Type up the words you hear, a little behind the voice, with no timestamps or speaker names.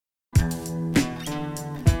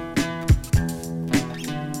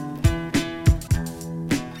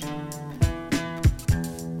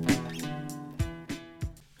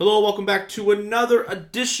Hello, welcome back to another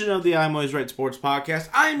edition of the I'm Always Right Sports Podcast.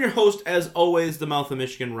 I am your host, as always, the Mouth of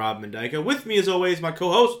Michigan, Rob Mendyka. With me, as always, my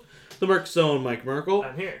co-host, the Merc Zone, Mike Merkel.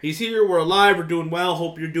 I'm here. He's here. We're alive. We're doing well.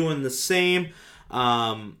 Hope you're doing the same.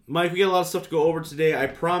 Mike, we got a lot of stuff to go over today. I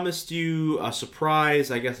promised you a surprise.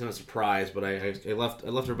 I guess not a surprise, but I left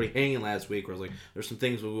everybody hanging last week. Where I was like, there's some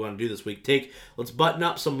things we want to do this week. Let's button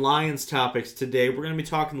up some Lions topics today. We're going to be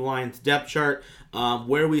talking the Lions depth chart,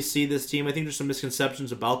 where we see this team. I think there's some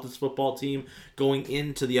misconceptions about this football team going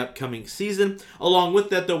into the upcoming season. Along with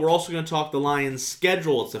that, though, we're also going to talk the Lions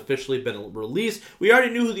schedule. It's officially been released. We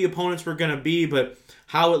already knew who the opponents were going to be, but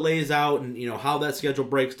how it lays out and how that schedule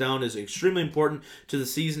breaks down is extremely important to the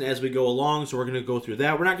season as we go along. So we're going to go through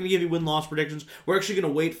that. We're not going to give you win-loss predictions. We're actually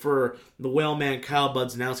going to wait for the whale man Kyle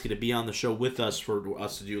Budzinowski to be on the show with us for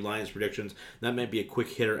us to do Lions predictions. That might be a quick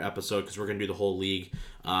hitter episode because we're going to do the whole league.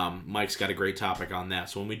 Mike's got a great topic on that.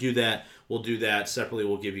 So when we do that, we'll do that separately.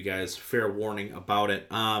 We'll give you guys fair warning about it.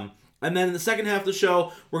 And then in the second half of the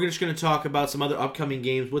show, we're just going to talk about some other upcoming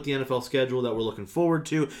games with the NFL schedule that we're looking forward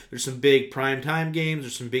to. There's some big primetime games.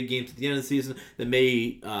 There's some big games at the end of the season that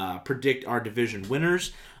may predict our division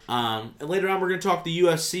winners. And later on, we're going to talk the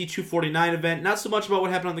UFC 249 event. Not so much about what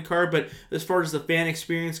happened on the card, but as far as the fan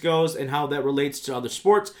experience goes and how that relates to other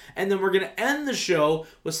sports. And then we're going to end the show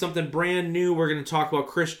with something brand new. We're going to talk about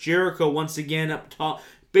Chris Jericho once again up top,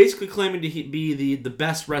 basically claiming to be the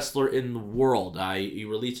best wrestler in the world. He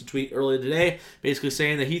released a tweet earlier today basically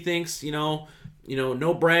saying that he thinks, no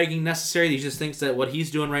bragging necessary. He just thinks that what he's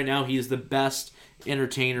doing right now, he is the best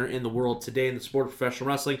entertainer in the world today in the sport of professional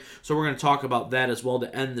wrestling. So we're going to talk about that as well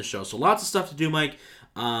to end the show. So lots of stuff to do, Mike.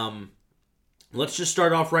 Let's just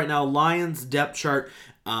start off right now. Lions depth chart.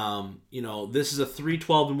 This is a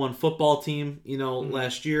 3-12-1 football team,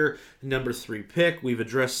 last year, number 3 pick. We've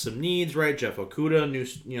addressed some needs, right? Jeff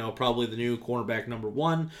Okudah, probably the new cornerback number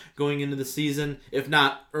 1 going into the season. If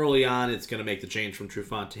not early on, it's going to make the change from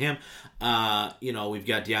Trufant to him. We've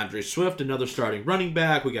got DeAndre Swift, another starting running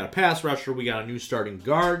back. We got a pass rusher. We got a new starting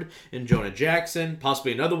guard in Jonah Jackson,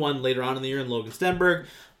 possibly another one later on in the year in Logan Stenberg.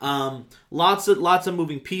 Lots of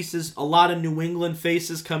moving pieces. A lot of New England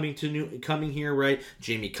faces coming here, right?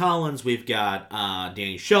 Jamie Collins. We've got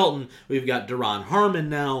Danny Shelton. We've got Duron Harmon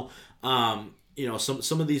now.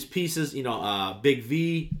 Some of these pieces. Big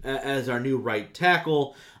V as our new right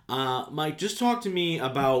tackle. Mike, just talk to me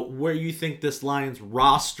about where you think this Lions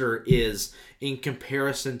roster is in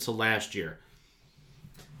comparison to last year.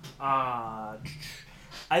 I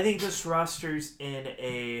think this roster's in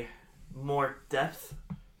a more depth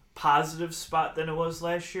positive spot than it was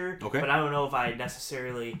last year. Okay. But I don't know if I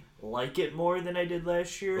necessarily like it more than I did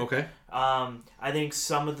last year. Okay. I think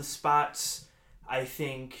some of the spots, I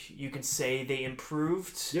think you can say they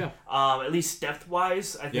improved. Yeah. At least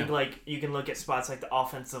depth-wise. I think you can look at spots like the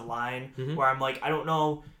offensive line where I'm like, I don't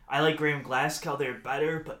know. I like Graham Glasgow. They're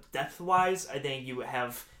better, but depth-wise, I think you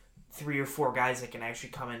have 3 or 4 guys that can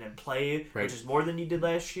actually come in and play, right, which is more than you did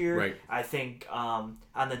last year. Right. I think on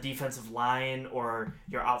the defensive line or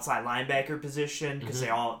your outside linebacker position, because they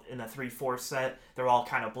all, in the 3-4 set, they're all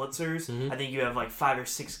kind of blitzers. I think you have like 5 or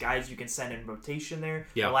 6 guys you can send in rotation there.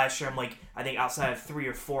 Yeah. But last year, I think outside of 3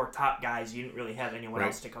 or 4 top guys, you didn't really have anyone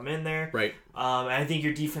else to come in there. Right. And I think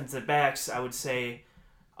your defensive backs, I would say,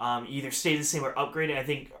 either stay the same or upgrade. I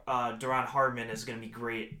think Duron Harmon is going to be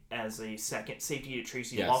great as a second safety to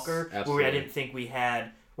Tracy Walker, absolutely. where I didn't think we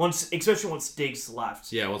had, especially once Diggs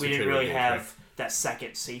left. Yeah, we didn't really have that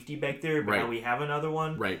second safety back there, but now we have another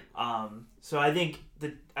one. Right. So I think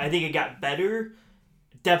it got better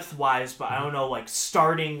depth wise, but I don't know, like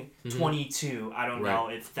starting 22, I don't know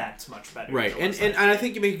if that's much better. Right. And I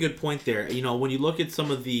think you make a good point there. When you look at some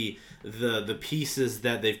of the pieces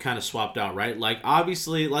that they've kind of swapped out, right? Like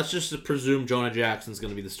obviously, let's just presume Jonah Jackson's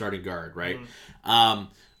going to be the starting guard, right?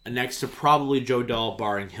 Next to probably Joe Dahl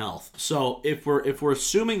barring health. So if we're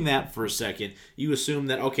assuming that for a second, you assume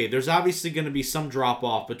that okay, there's obviously going to be some drop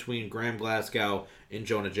off between Graham Glasgow and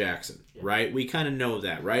Jonah Jackson, right? We kind of know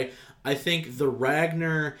that, right? I think the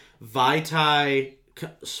Ragnar Vaitai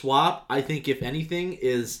swap, I think if anything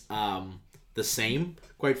is the same,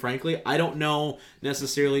 quite frankly. I don't know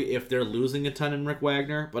necessarily if they're losing a ton in Rick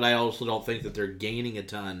Wagner, but I also don't think that they're gaining a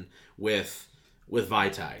ton with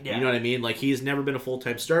Vaitai. Yeah. You know what I mean? Like, he's never been a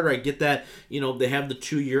full-time starter. I get that, they have the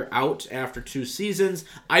 2-year out after 2 seasons.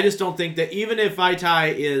 I just don't think that even if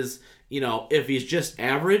Vaitai is, if he's just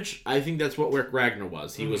average, I think that's what Rick Wagner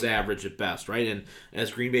was. He was average at best, right? And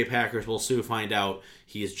as Green Bay Packers will soon find out,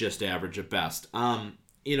 he is just average at best.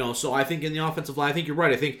 So I think in the offensive line, I think you're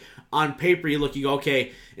right. I think on paper you go,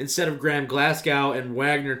 okay, instead of Graham Glasgow and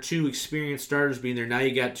Wagner, 2 experienced starters being there, now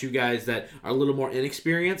you got 2 guys that are a little more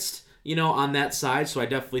inexperienced, on that side. So I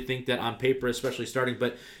definitely think that on paper, especially starting.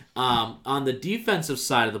 But on the defensive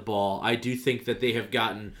side of the ball, I do think that they have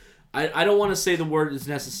gotten, I don't want to say the word is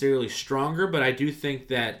necessarily stronger, but I do think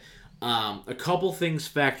that a couple things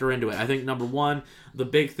factor into it. I think number one, the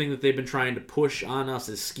big thing that they've been trying to push on us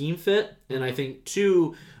is scheme fit, and I think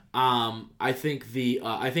 2, I think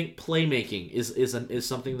playmaking is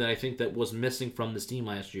something that I think that was missing from this team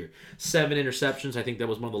last year. 7 interceptions, I think that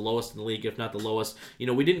was one of the lowest in the league, if not the lowest.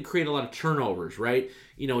 We didn't create a lot of turnovers, right?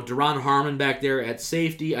 Deron Harmon back there at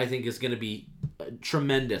safety, I think is going to be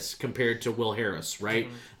tremendous compared to Will Harris, right?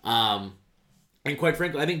 And quite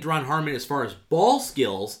frankly, I think Deron Harmon, as far as ball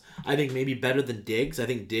skills, I think maybe better than Diggs. I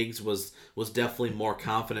think Diggs was definitely more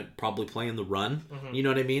confident probably playing the run, you know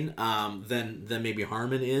what I mean, than maybe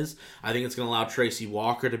Harmon is. I think it's going to allow Tracy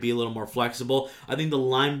Walker to be a little more flexible. I think the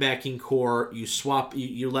linebacking core,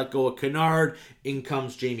 you let go of Kennard, in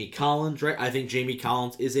comes Jamie Collins, right? I think Jamie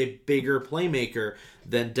Collins is a bigger playmaker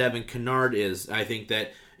than Devin Kennard is. I think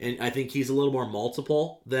he's a little more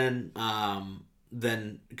multiple than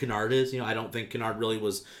Kennard is. I don't think Kennard really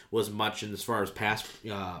was much in as far as pass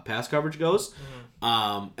coverage goes.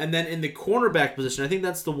 And then in the cornerback position, I think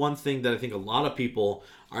that's the one thing that I think a lot of people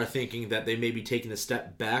are thinking that they may be taking a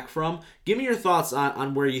step back from. Give me your thoughts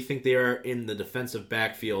on where you think they are in the defensive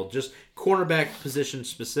backfield, just cornerback position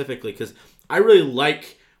specifically, because I really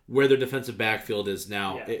like where their defensive backfield is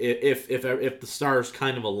now. Yeah. If the stars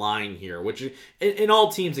kind of align here, which in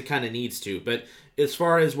all teams it kind of needs to, but as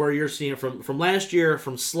far as where you're seeing from last year,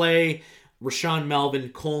 from Slay, Rashaan Melvin,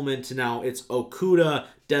 Coleman, to now it's Okudah,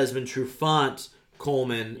 Desmond Trufant,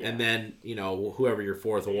 Coleman, and then whoever your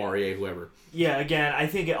fourth, Awarie, whoever. Yeah, again, I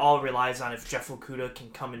think it all relies on if Jeff Okudah can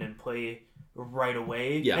come in and play right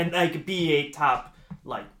away, and be a top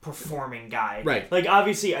performing guy. Right.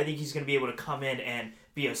 Obviously, I think he's going to be able to come in and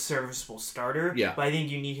be a serviceable starter. Yeah. But I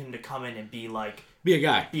think you need him to come in and be a guy. Be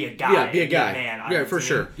a guy. Yeah, be a guy. Man, yeah, for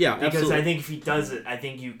sure. Yeah, because absolutely. I think if he does it, I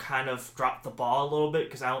think you kind of drop the ball a little bit,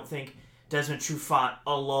 because I don't think Desmond Trufant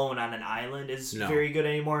alone on an island is very good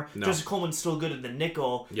anymore. No. Justin Coleman's still good at the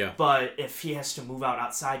nickel, but if he has to move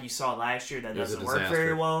outside, you saw last year that doesn't work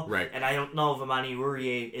very well. Right. And I don't know if Amani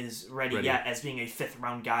Uriye is ready yet as being a 5th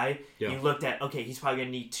round guy. Yeah. You looked at, okay, he's probably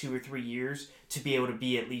going to need 2 or 3 years to be able to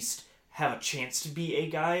be at least have a chance to be a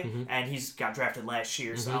guy, and he's got drafted last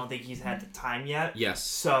year, so I don't think he's had the time yet. Yes.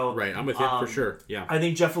 So right, I'm with you for sure. Yeah. I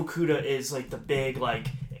think Jeff Okudah is the big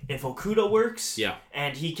if Okudah works,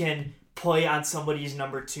 and he can play on somebody's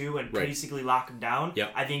number 2 and basically lock him down.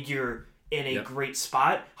 I think you're in a great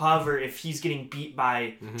spot. However, if he's getting beat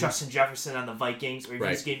by Justin Jefferson on the Vikings, or if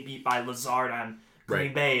he's getting beat by Lazard on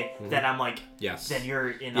Green Bay, then I'm then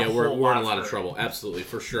you're in a we're in a lot of trouble. Absolutely,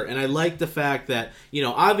 for sure. And I like the fact that,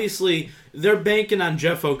 obviously they're banking on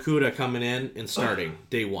Jeff Okudah coming in and starting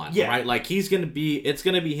day one, right? It's going to be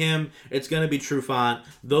him, it's going to be Trufant.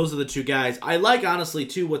 Those are the 2 guys. I like, honestly,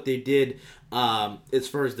 too, what they did as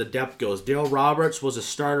far as the depth goes. Dale Roberts was a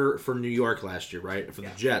starter for New York last year, right? For the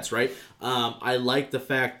Jets, right? I like the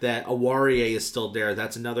fact that Awarie is still there.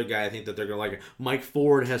 That's another guy I think that they're going to like. Mike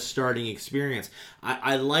Ford has starting experience.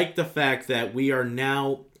 I like the fact that we are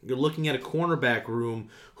now, you're looking at a cornerback room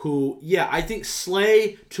who, I think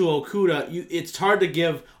Slay to Okudah, it's hard to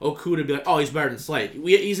give Okudah be like, oh, he's better than Slay.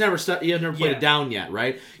 He's never played it down yet,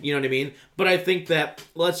 right? You know what I mean? But I think that,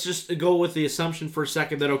 let's just go with the assumption for a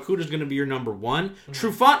second that Okudah's going to be your number 1.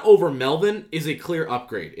 Trufant over Melvin is a clear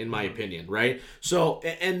upgrade, in my opinion, right? So,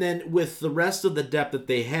 and then with the rest of the depth that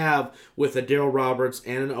they have with a Darryl Roberts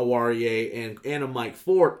and an Awarie and a Mike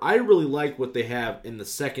Ford, I really like what they have in the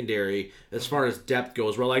secondary as far as depth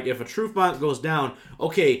goes. Where, if a Trufant goes down,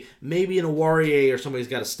 okay, maybe an Awarie or somebody's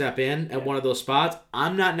got to step in at one of those spots.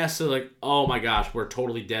 I'm not necessarily oh my gosh, we're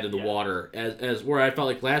totally dead in the water, as where I felt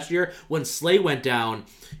like last year when Slay went down.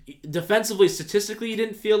 Defensively, statistically, you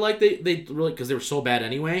didn't feel like they really, because they were so bad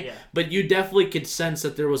anyway. Yeah. But you definitely could sense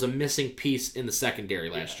that there was a missing piece in the secondary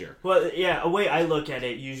last year. Well, a way I look at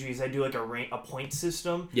it usually is I do a point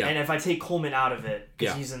system. Yeah. And if I take Coleman out of it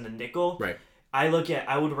because he's in the nickel, right? I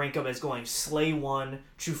would rank him as going Slay 1,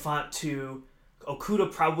 Trufant 2,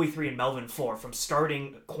 Okudah probably 3, and Melvin 4 from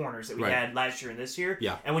starting corners that we had last year and this year.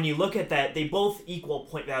 Yeah. And when you look at that, they both equal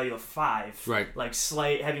point value of 5. Right.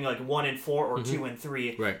 Slay having 1 and 4 or 2 and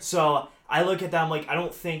 3. Right. So I look at that, I'm I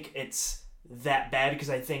don't think it's that bad, because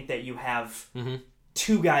I think that you have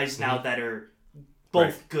 2 guys now that are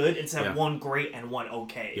both good instead of one great and one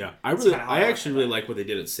okay. Yeah, I actually really like what they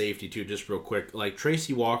did at safety too. Just real quick, like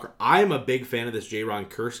Tracy Walker, I'm a big fan of this Jaron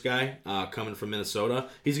Kearse guy coming from Minnesota.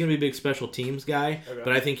 He's going to be a big special teams guy,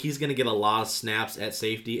 but I think he's going to get a lot of snaps at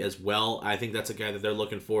safety as well. I think that's a guy that they're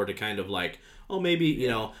looking forward to kind of like, maybe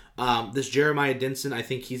this Jeremiah Dinson. I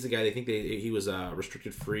think he's the guy. They think he was a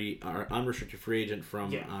unrestricted free agent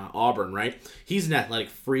from Auburn, right? He's an athletic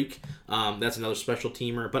freak. That's another special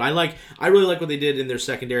teamer. But I really like what they did in their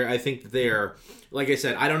secondary. I think that they are, like I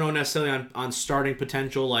said, I don't know necessarily on starting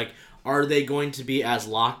potential. Like, are they going to be as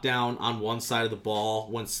locked down on one side of the ball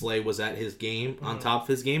when Slay was at his game, on top of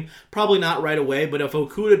his game? Probably not right away. But if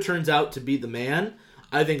Okudah turns out to be the man,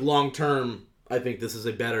 I think long term, I think it's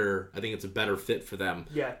a better fit for them.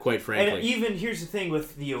 Yeah, quite frankly. And even here's the thing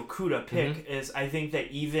with the Okudah pick is I think that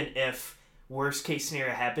even if worst case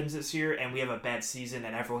scenario happens this year and we have a bad season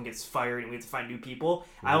and everyone gets fired and we have to find new people,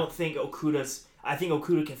 I don't think I think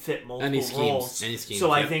Okudah can fit multiple roles. Any schemes,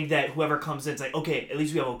 so I think that whoever comes in is like, okay, at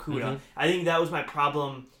least we have Okudah. I think that was my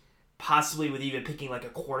problem possibly with even picking like a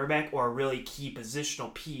quarterback or a really key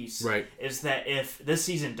positional piece, is that if this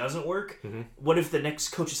season doesn't work, what if the next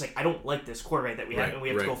coach is like, I don't like this quarterback that we have and we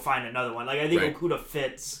have to go find another one. Like, I think Okudah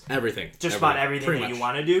fits about everything that you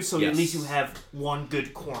want to do, so at least you have one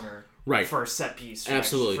good corner. For a set piece.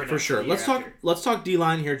 Absolutely, for sure. Let's talk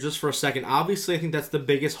D-line here just for a second. Obviously, I think that's the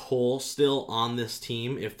biggest hole still on this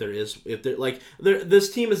team. This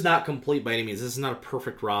team is not complete by any means. This is not a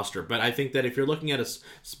perfect roster, but I think that if you're looking at a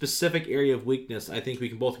specific area of weakness, I think we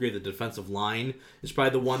can both agree the defensive line is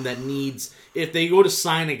probably the one that needs. If they go to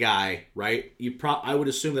sign a guy, right? I would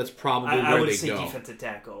assume that's probably where they go. I would say defensive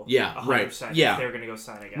tackle. Yeah, 100%, yeah. If they're going to go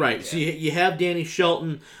sign a guy. Right. Yeah. So you have Danny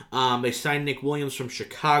Shelton. They signed Nick Williams from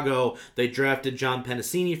Chicago. They drafted John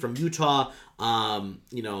Pennicini from Utah.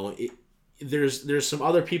 There's some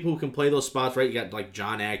other people who can play those spots, right? You got like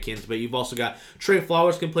John Atkins, but you've also got Trey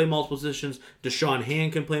Flowers can play multiple positions. Deshaun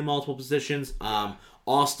Hand can play multiple positions.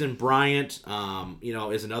 Austin Bryant,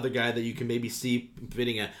 is another guy that you can maybe see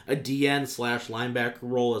fitting a DN/linebacker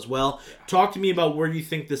role as well. Yeah. Talk to me about where you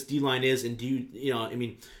think this D-line is, and do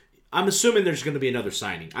you I'm assuming there's going to be another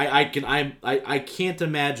signing. I can't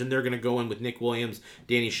imagine they're going to go in with Nick Williams,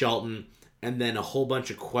 Danny Shelton, and then a whole bunch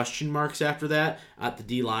of question marks after that at the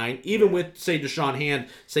D-line. Even with, say, Deshaun Hand,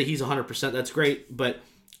 say he's 100%, that's great, but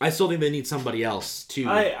I still think they need somebody else, too.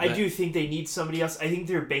 I do think they need somebody else. I think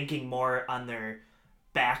they're banking more on their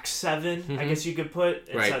back seven, I guess you could put,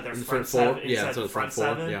 instead of their front seven. Instead of the front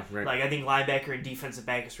seven. Yeah, right. Like, I think linebacker and defensive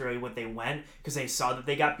back is really what they went, because they saw that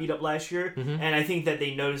they got beat up last year, and I think that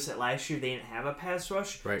they noticed that last year they didn't have a pass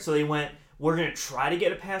rush, so they went, we're going to try to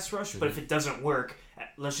get a pass rush, but if it doesn't work,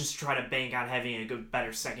 let's just try to bank on having a good,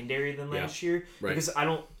 better secondary than last year, because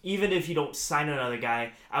even if you don't sign another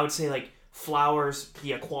guy, I would say, like, Flowers,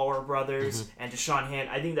 the Aquara brothers, and Deshaun Hand,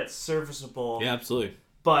 I think that's serviceable. Yeah, absolutely.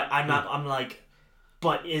 But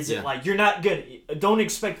but is it like, you're not good? Don't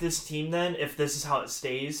expect this team then, if this is how it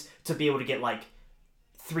stays, to be able to get like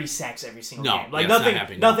 3 sacks every single game. Like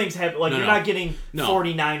nothing's happening. Like you're not getting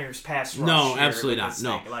 49ers pass rush. No, absolutely not.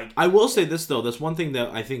 No. Like, I will say this though. That's one thing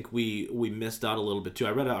that I think we missed out a little bit too.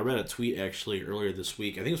 I read a tweet actually earlier this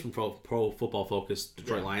week. I think it was from Pro Football Focus,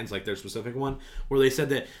 Detroit Lions, like their specific one, where they said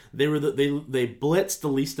that they blitzed the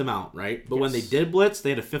least amount, right? But when they did blitz,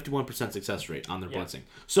 they had a 51% success rate on their blitzing.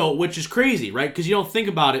 So, which is crazy, right? Because you don't think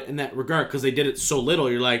about it in that regard because they did it so little.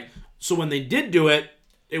 You're like, so when they did do it,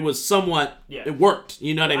 it was somewhat, it worked.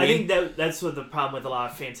 You know what I mean? I think that's what the problem with a lot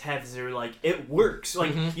of fans have is they're like, it works.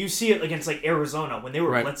 Like, you see it against, like, Arizona when they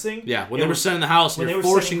were blitzing. Yeah, when they were sending the house and they're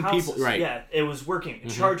forcing people. Right. Yeah, it was working.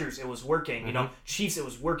 Chargers, it was working. You know, Chiefs, it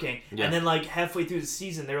was working. Yeah. And then, like, halfway through the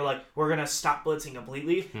season, they were like, we're going to stop blitzing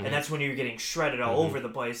completely. And that's when you're getting shredded all over the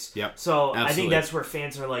place. Yep. So I think that's where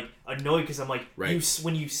fans are, like, annoyed because I'm like,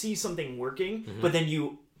 when you see something working, but then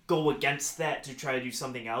you go against that to try to do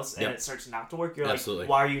something else and it starts not to work, you're like,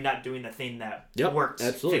 why are you not doing the thing that works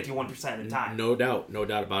 51% of the time? No doubt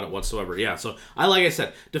about it whatsoever. Yeah, so like I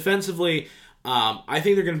said, defensively, I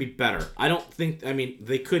think they're going to be better.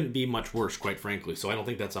 They couldn't be much worse, quite frankly, so I don't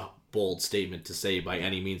think that's a bold statement to say by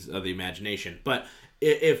any means of the imagination. But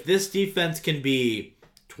if this defense can be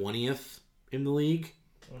 20th in the league,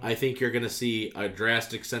 I think you're going to see a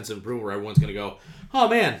drastic sense of improvement where everyone's going to go, oh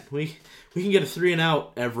man, we can get a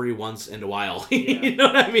 3-and-out every once in a while. You know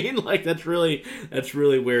what I mean? Like that's really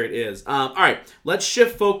where it is. All right, let's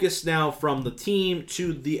shift focus now from the team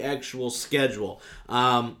to the actual schedule.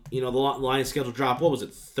 The Lions schedule dropped. What was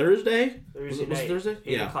it? Thursday? Was it Thursday?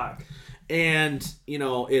 8 o'clock. And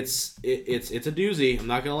it's a doozy. I'm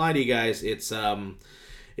not gonna lie to you guys.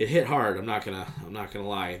 it hit hard. I'm not gonna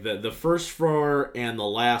lie. The first 4 and the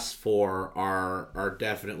last 4 are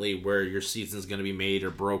definitely where your season's gonna be made or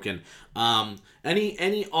broken.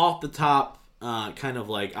 Any off the top kind of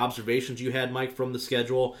like observations you had, Mike, from the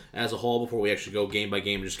schedule as a whole before we actually go game by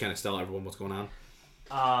game and just kind of tell everyone what's going on?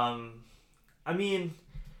 I mean,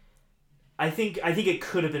 I think it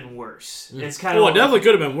could have been worse. It's kind of it definitely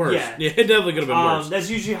could have been worse. Yeah, it definitely could have been worse. That's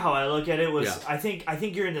usually how I look at it. I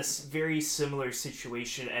think you're in this very similar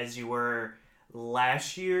situation as you were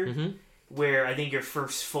last year, where I think your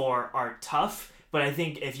first 4 are tough. But I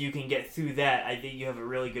think if you can get through that, I think you have a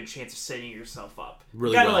really good chance of setting yourself up.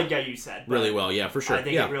 Really kind of well. like how you said. Really well, yeah, for sure. I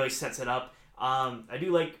think it really sets it up. I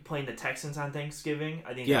do like playing the Texans on Thanksgiving.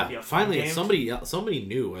 I think that'll be a fun finally game. somebody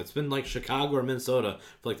new. It's been like Chicago or Minnesota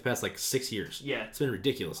for like the past 6 years. Yeah, it's been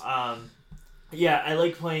ridiculous. Yeah, I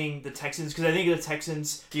like playing the Texans because I think the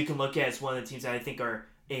Texans you can look at as one of the teams that I think are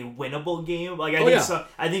a winnable game. Like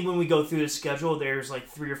I think when we go through the schedule, there's like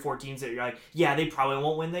 3 or 4 teams that you're like, yeah, they probably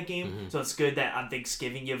won't win that game. So it's good that on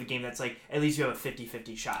Thanksgiving you have a game that's like at least you have a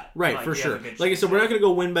 50-50 shot. Right, for sure. Like I said, we're not going to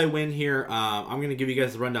go win by win here. I'm going to give you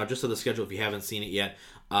guys the rundown just of the schedule if you haven't seen it yet,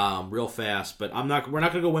 real fast. But we're not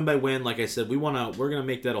going to go win by win. Like I said, we're going to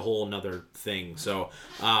make that a whole another thing. So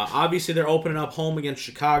obviously they're opening up home against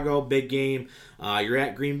Chicago, big game. You're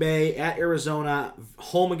at Green Bay, at Arizona,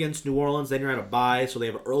 home against New Orleans. Then you're at a bye, so they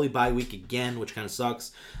have an early bye week again, which kind of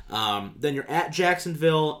sucks. Then you're at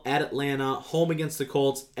Jacksonville, at Atlanta, home against the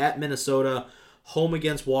Colts, at Minnesota, home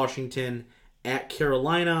against Washington, at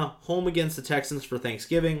Carolina, home against the Texans for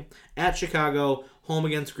Thanksgiving, at Chicago, home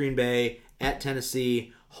against Green Bay, at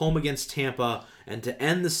Tennessee, home against Tampa, and to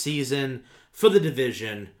end the season for the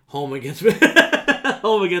division, home against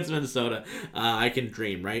home against Minnesota. I can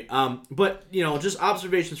dream, right? But just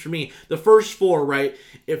observations for me. The first 4, right?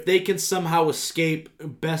 If they can somehow escape,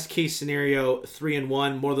 best case scenario,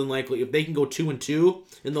 3-1, more than likely, if they can go 2-2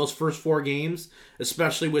 in those first 4 games,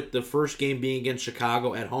 especially with the first game being against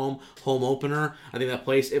Chicago at home opener, I think that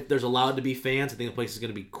place, if there's allowed to be fans, I think the place is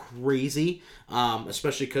going to be crazy,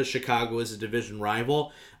 especially because Chicago is a division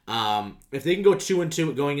rival. If they can go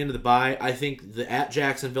 2-2 going into the bye, I think at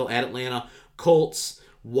Jacksonville, at Atlanta, Colts,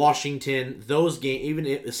 Washington, those games,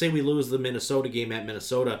 even say we lose the Minnesota game at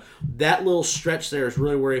Minnesota, that little stretch there is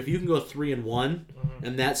really where if you can go 3-1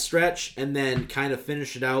 in that stretch and then kind of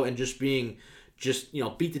finish it out and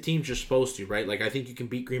beat the teams you're supposed to, right? Like I think you can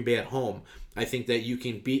beat Green Bay at home. I think that you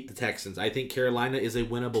can beat the Texans. I think Carolina is a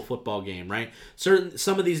winnable football game, right?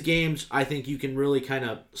 Some of these games, I think you can really kind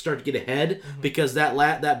of start to get ahead because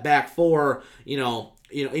that back 4,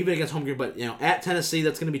 even against home game, but at Tennessee,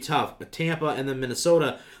 that's going to be tough. But Tampa and then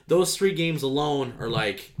Minnesota, those 3 games alone are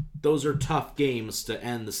those are tough games to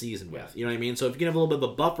end the season with. You know what I mean? So if you can have a little bit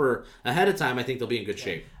of a buffer ahead of time, I think they'll be in good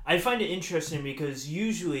shape. I find it interesting because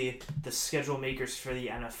usually the schedule makers for the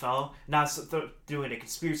NFL, not doing a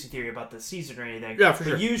conspiracy theory about the season or anything,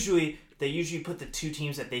 sure. Usually they put the 2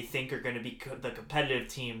 teams that they think are going to be the competitive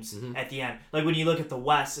teams at the end. Like when you look at the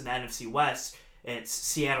West and the NFC West, it's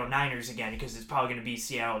Seattle Niners again because it's probably going to be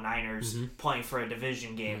Seattle Niners playing for a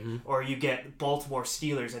division game. Or you get Baltimore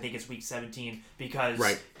Steelers, I think it's week 17, because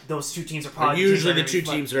those 2 teams are probably... Usually the 2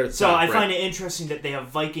 teams are at the top. So I find it interesting that they have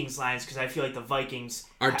Vikings lines because I feel like the Vikings...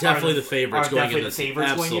 are definitely the favorites going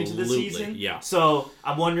into the season. Yeah. So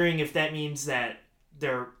I'm wondering if that means that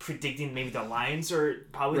they're predicting maybe the Lions are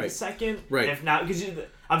probably the second. Right. If not, because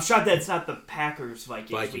I'm shocked that it's not the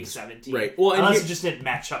Packers-Vikings week 17. Right. Well, unless it just didn't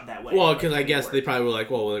match up that way. Well, because I guess they probably were like,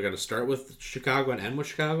 well, they're going to start with Chicago and end with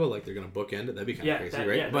Chicago. Like, they're going to bookend it. That'd be kind of crazy,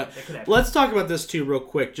 right? Yeah, but that let's talk about this, too, real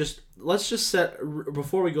quick. Let's just set,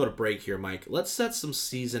 before we go to break here, Mike, let's set some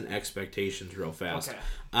season expectations real fast. Okay.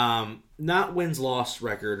 Not wins-loss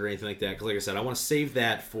record or anything like that, because like I said, I want to save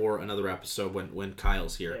that for another episode when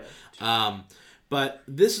Kyle's here. Yeah. But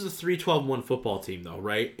this is a 3-12-1 football team, though,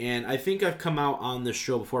 right? And I think I've come out on this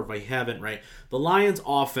show before, if I haven't, right? The Lions'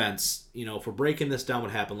 offense, for breaking this down,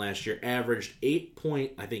 what happened last year, averaged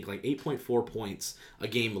 8.4 points a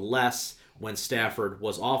game less when Stafford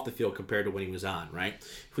was off the field compared to when he was on, right?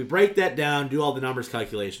 If we break that down, do all the numbers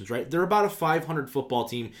calculations, right? They're about a 500 football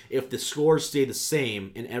team if the scores stay the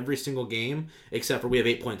same in every single game, except for we have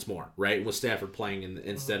 8 points more, right? With Stafford playing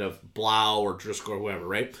instead of Blau or Driscoll or whoever,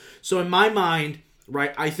 right? So in my mind,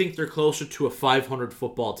 right, I think they're closer to a 500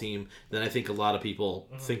 football team than I think a lot of people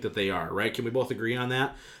think that they are, right? Can we both agree on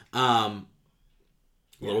that? A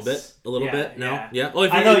little bit. No, yeah. Well,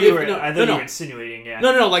 I thought you were insinuating. Yeah.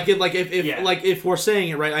 No. Like if we're saying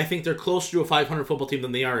it right, I think they're closer to a 500 football team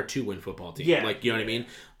than they are a 2-win football team. Yeah. Like you know what I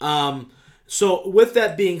mean. So with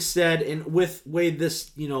that being said, and with way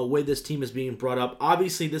this team is being brought up,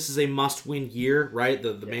 obviously this is a must-win year, right?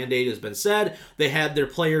 The mandate has been said. They had their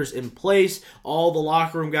players in place. All the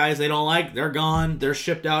locker room guys they don't like, they're gone. They're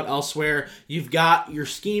shipped out elsewhere. You've got your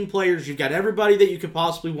scheme players. You've got everybody that you could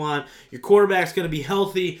possibly want. Your quarterback's going to be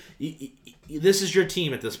healthy. This is your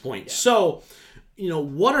team at this point. Yeah. So,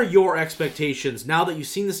 what are your expectations now that you've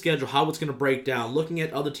seen the schedule, how it's going to break down, looking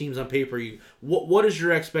at other teams on paper? What is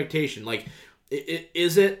your expectation? Like,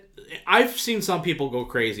 is it? I've seen some people go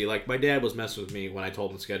crazy. Like, my dad was messing with me when I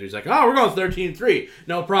told him the schedule. He's like, "Oh, we're going 13-3,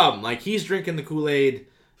 no problem." Like, he's drinking the Kool-Aid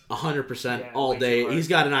 100% all day. He's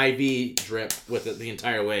got an IV drip with it the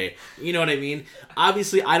entire way. You know what I mean?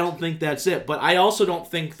 Obviously, I don't think that's it, but I also don't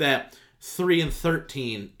think that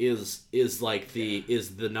 3-13 is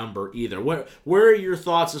the number either. Where are your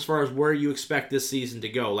thoughts as far as where you expect this season to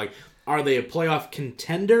go? Like, are they a playoff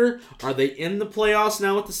contender? Are they in the playoffs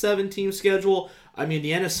now with the 7-team schedule? I mean,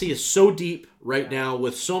 the NFC is so deep right now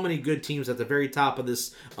with so many good teams at the very top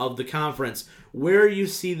of the conference. Where you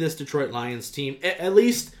see this Detroit Lions team, at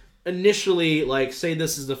least initially, like, say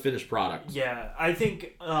this is the finished product? Yeah, I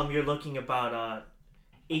think you're looking about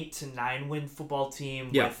 8 to 9 win football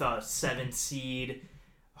team with a 7 seed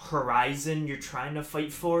horizon you're trying to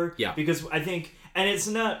fight for. Yeah. Because I think, and it's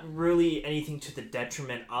not really anything to the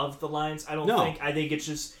detriment of the Lions, I don't think. I think it's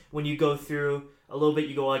just when you go through a little bit,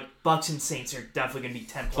 you go like Bucks and Saints are definitely going to be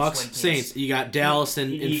 10+ Bucks, win teams. Saints, you got Dallas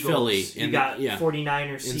and Philly. You got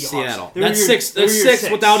 49ers, in Seahawks. Seattle. That's six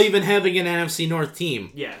without even having an NFC North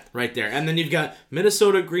team. Yeah. Right there. And then you've got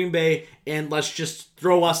Minnesota, Green Bay, and let's just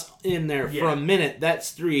throw us in there for a minute.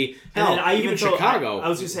 That's 3. Hell, even Chicago. I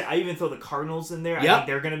was going to say, I even throw the Cardinals in there. I think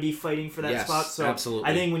they're going to be fighting for that spot. So absolutely.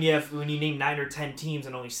 I think when you name 9 or 10 teams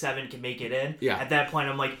and only 7 can make it in, at that point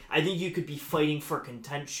I'm like, I think you could be fighting for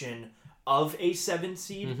contention of a 7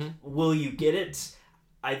 seed. Mm-hmm. Will you get it?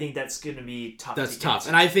 I think that's going to be tough. That's tough.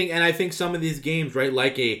 And I think some of these games, right,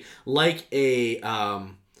 like a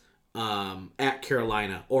at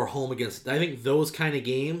Carolina or home against, I think those kind of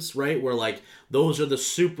games, right, where like those are the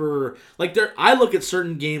super, like I look at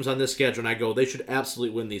certain games on this schedule and I go, they should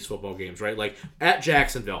absolutely win these football games, right? Like at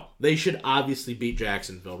Jacksonville, they should obviously beat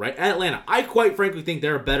Jacksonville, right? At Atlanta, I quite frankly think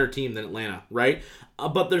they're a better team than Atlanta, right?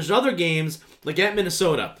 But there's other games like at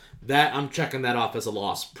Minnesota that I'm checking that off as a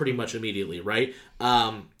loss pretty much immediately, right?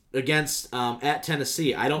 Against at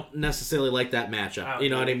Tennessee, I don't necessarily like that matchup. You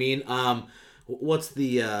know what I mean? What's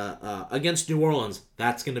the against New Orleans?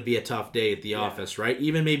 That's going to be a tough day at the office, right?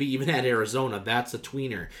 Maybe even at Arizona, that's a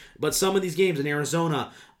tweener. But some of these games in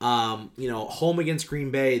Arizona, home against Green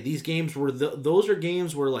Bay, these games were those are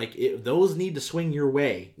games where like those need to swing your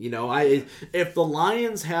way. If the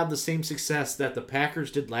Lions have the same success that the Packers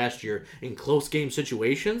did last year in close game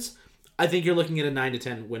situations, I think you're looking at a 9 to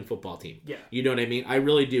 10 win football team. Yeah. You know what I mean? I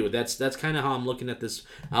really do. That's kind of how I'm looking at this,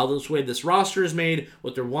 how this way this roster is made,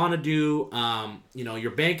 what they want to do.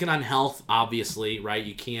 You're banking on health, obviously, right?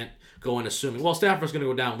 You can't go in assuming, well, Stafford's going to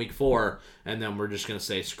go down week 4, and then we're just going to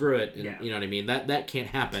say, screw it. And you know what I mean? That can't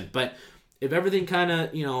happen. But if everything kind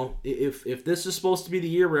of, if this is supposed to be the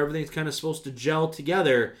year where everything's kind of supposed to gel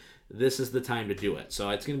together, this is the time to do it.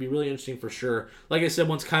 So it's going to be really interesting for sure. Like I said,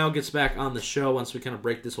 once Kyle gets back on the show, once we kind of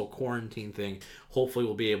break this whole quarantine thing, hopefully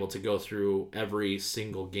we'll be able to go through every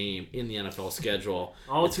single game in the NFL schedule.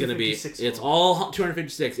 It's going to be, it's all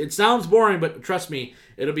 256. It sounds boring, but trust me,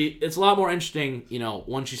 it's a lot more interesting,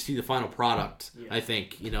 once you see the final product, I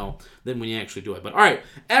think, than when you actually do it. But all right,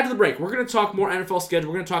 after the break, we're going to talk more NFL schedule.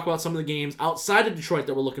 We're going to talk about some of the games outside of Detroit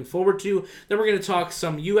that we're looking forward to. Then we're going to talk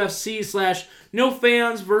some UFC / no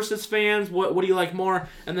fans versus fans. What do you like more?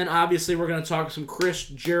 And then obviously we're going to talk some Chris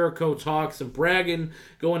Jericho talk, some bragging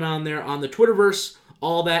going on there on the Twitterverse.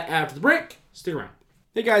 All that after the break. Stick around.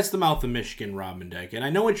 Hey guys, the Mouth of Michigan, Rob Mendyke, and I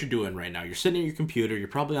know what you're doing right now. You're sitting at your computer, you're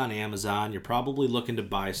probably on Amazon, you're probably looking to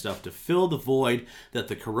buy stuff to fill the void that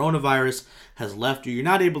the coronavirus has left you. You're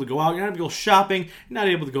not able to go out, you're not able to go shopping, you're not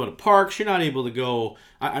able to go to parks, you're not able to go,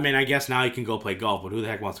 I guess now you can go play golf, but who the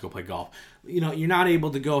heck wants to go play golf? You're not able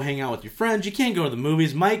to go hang out with your friends, you can't go to the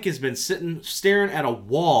movies. Mike has been staring at a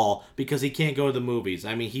wall because he can't go to the movies.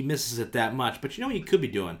 I mean, he misses it that much, but you know what you could be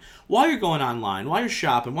doing? While you're going online, while you're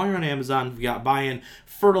shopping, while you're on Amazon, you got buying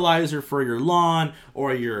fertilizer for your lawn,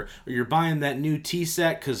 or you're buying that new tea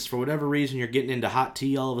set because for whatever reason you're getting into hot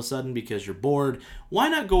tea all of a sudden because you're bored, why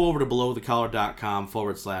not go over to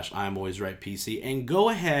belowthecollar.com/I'm Always Right PC and go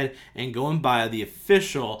ahead and go and buy the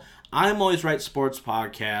official I'm Always Right Sports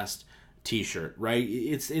Podcast t-shirt, right?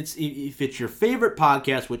 It's if it's your favorite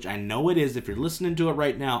podcast, which I know it is. If you're listening to it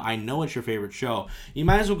right now, I know it's your favorite show. You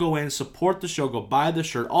might as well go in, support the show, go buy the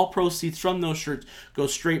shirt. All proceeds from those shirts go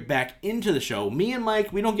straight back into the show. Me and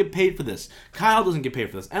Mike, we don't get paid for this. Kyle doesn't get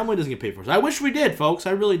paid for this. Emily doesn't get paid for this. I wish we did, folks.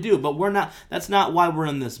 I really do, but we're not. That's not why we're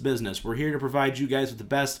in this business. We're here to provide you guys with the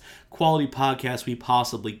best quality podcast we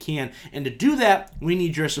possibly can, and to do that, we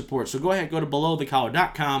need your support. So go ahead, go to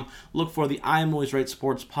belowthecollar.com, look for the I'm Always Right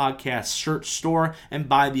Sports Podcast shirt store, and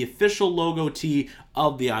buy the official logo tee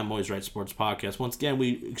of the I'm Always Right Sports Podcast. Once again,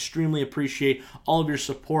 we extremely appreciate all of your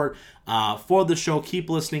support for the show. Keep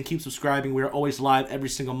listening, keep subscribing. We are always live every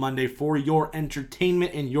single Monday for your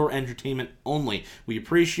entertainment and your entertainment only. We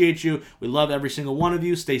appreciate you. We love every single one of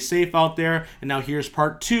you. Stay safe out there. And now here's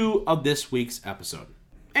part 2 of this week's episode.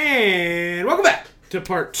 And welcome back to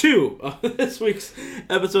part 2 of this week's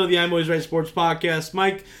episode of the I'm Always Right Sports Podcast.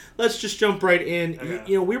 Mike, let's just jump right in. Okay.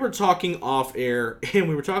 You know, we were talking off air, and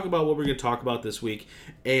we were talking about what we're going to talk about this week.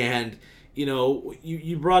 And, you know,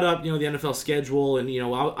 you brought up, you know, the NFL schedule, and, you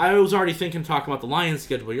know, I was already talking about the Lions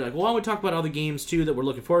schedule. You're like, well, why don't we talk about other games, too, that we're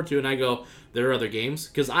looking forward to? And I go, there are other games?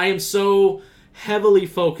 Because I am so heavily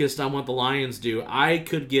focused on what the Lions do. I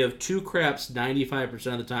could give 2 craps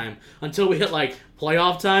 95% of the time until we hit, like,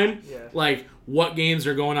 playoff time. Yeah. Like, what games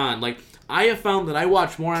are going on. Like, I have found that I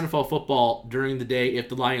watch more NFL football during the day if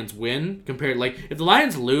the Lions win compared, like, if the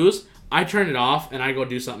Lions lose, I turn it off and I go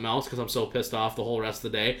do something else because I'm so pissed off the whole rest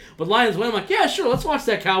of the day. But Lions win, I'm like, yeah, sure, let's watch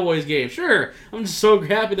that Cowboys game. Sure. I'm just so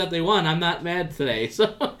happy that they won. I'm not mad today.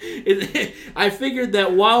 So I figured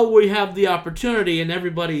that while we have the opportunity and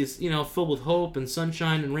everybody's, you know, filled with hope and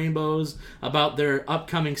sunshine and rainbows about their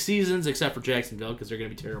upcoming seasons, except for Jacksonville because they're going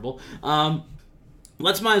to be terrible,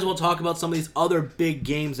 let's might as well talk about some of these other big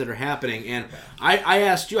games that are happening. And I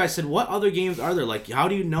asked you, I said, what other games are there? Like, how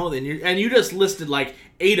do you know? And you just listed like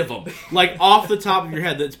 8 of them, like off the top of your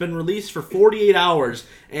head, that's been released for 48 hours,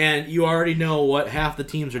 and you already know what half the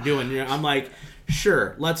teams are doing. I'm like,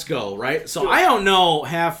 sure, let's go, right? So I don't know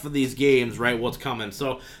half of these games, right, what's coming.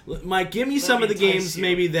 So, Mike, give me some of the games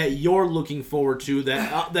maybe that you're looking forward to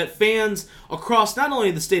that that fans across not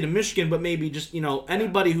only the state of Michigan, but maybe just, you know,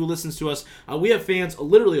 anybody who listens to us. We have fans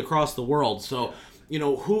literally across the world. So, you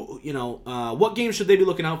know, what games should they be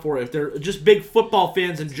looking out for if they're just big football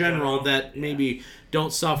fans in general that maybe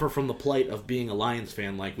don't suffer from the plight of being a Lions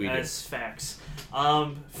fan like we do? That's facts.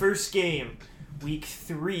 First game. Week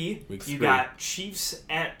 3, you got Chiefs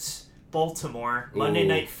at Baltimore, Monday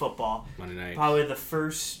Night Football. Monday night. Probably the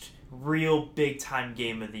first real big-time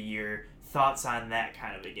game of the year. Thoughts on that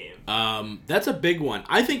kind of a game? That's a big one.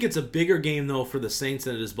 I think it's a bigger game, though, for the Saints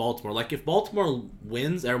than it is Baltimore. Like, if Baltimore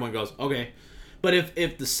wins, everyone goes, okay. But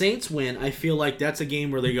if the Saints win, I feel like that's a game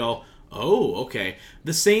where they go, oh, okay.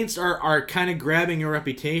 The Saints are kind of grabbing a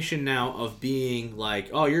reputation now of being like,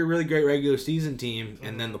 oh, you're a really great regular season team,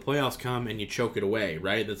 and then the playoffs come and you choke it away,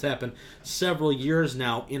 right? That's happened several years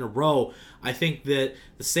now in a row. I think that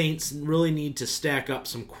the Saints really need to stack up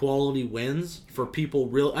some quality wins for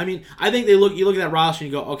people. I mean, I think you look at that roster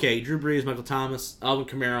and you go, okay, Drew Brees, Michael Thomas, Alvin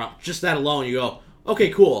Kamara, just that alone, you go, okay,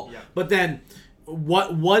 cool. Yeah. But then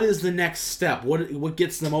what is the next step? What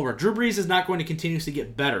gets them over? Drew Brees is not going to continuously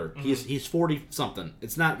get better. Mm-hmm. He's 40-something.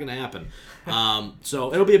 It's not going to happen.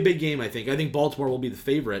 So it'll be a big game, I think. I think Baltimore will be the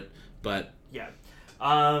favorite, but yeah.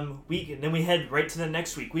 Then we head right to the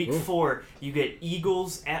next week. Week 4, you get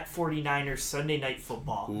Eagles at 49ers Sunday Night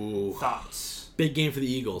Football. Ooh. Thoughts? Big game for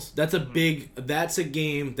the Eagles. That's a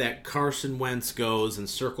game that Carson Wentz goes and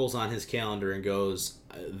circles on his calendar and goes,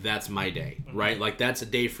 that's my day, right? Like, that's a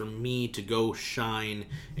day for me to go shine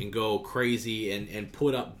and go crazy and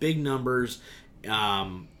put up big numbers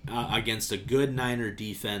against a good Niner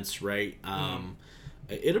defense, right?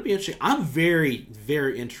 It'll be interesting. I'm very,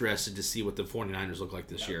 very interested to see what the 49ers look like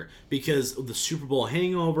this year because of the Super Bowl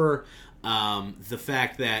hangover, the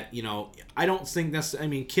fact that, you know, I don't think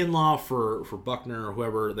Kinlaw for Buckner or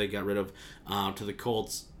whoever they got rid of to the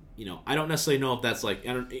Colts, you know, I don't necessarily know if that's like,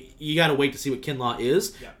 you got to wait to see what Kinlaw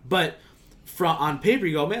is, but on paper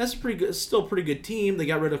you go, man, that's still a pretty good team. They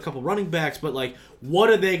got rid of a couple running backs, but like,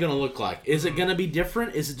 what are they going to look like? Is it going to be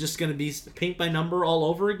different? Is it just going to be paint by number all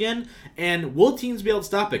over again? And will teams be able to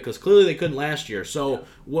stop it? Because clearly they couldn't last year. So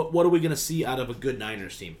what are we going to see out of a good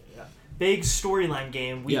Niners team? Yeah. Big storyline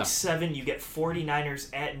game. Week 7, you get 49ers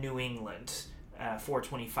at New England.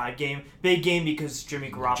 4:25 game. Big game because Jimmy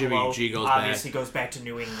Garoppolo obviously goes back to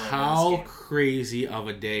New England. How crazy of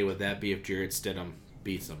a day would that be if Jarrett Stidham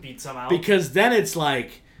beats them out? Because then it's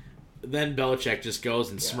like, then Belichick just goes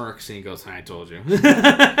and smirks and he goes, I told you.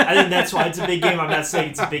 I think that's why it's a big game. I'm not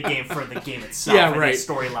saying it's a big game for the game itself. Yeah, right.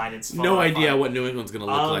 Storyline, it's fun. No idea what New England's going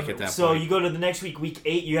to look like at that point. So you go to the next week, week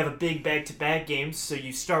 8, you have a big back-to-back games. So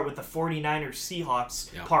you start with the 49ers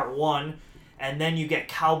Seahawks, part 1. And then you get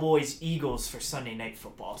Cowboys-Eagles for Sunday Night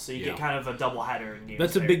Football. So you get kind of a doubleheader in games.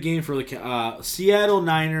 That's a big game for the Seattle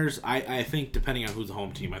Niners. I think, depending on who's the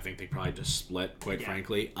home team, I think they probably just split, quite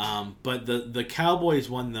frankly. But the Cowboys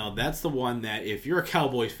one, though, that's the one that if you're a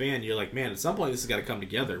Cowboys fan, you're like, man, at some point this has got to come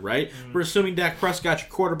together, right? Mm-hmm. We're assuming Dak Prescott's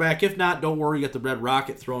your quarterback. If not, don't worry, you got the Red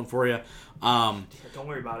Rocket thrown for you. Don't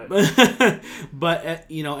worry about it. But, at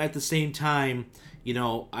the same time...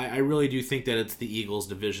 I really do think that it's the Eagles'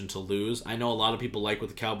 division to lose. I know a lot of people like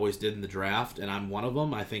what the Cowboys did in the draft, and I'm one of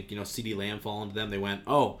them. I think, CeeDee Lamb falling to them. They went,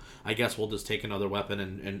 I guess we'll just take another weapon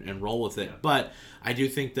and roll with it. Yeah. But I do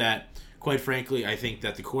think that, quite frankly, I think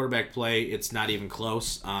that the quarterback play, it's not even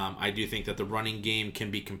close. I do think that the running game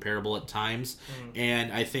can be comparable at times.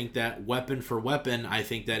 And I think that weapon for weapon, I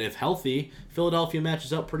think that if healthy, Philadelphia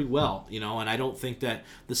matches up pretty well. And I don't think that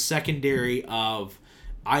the secondary of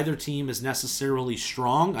either team is necessarily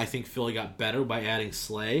strong. I think Philly got better by adding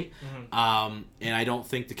Slay. And I don't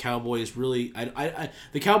think the Cowboys really...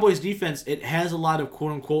 the Cowboys defense, it has a lot of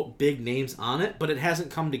quote-unquote big names on it, but it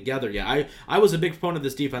hasn't come together yet. I was a big proponent of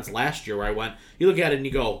this defense last year where you look at it and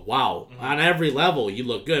you go, wow, on every level you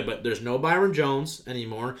look good, but there's no Byron Jones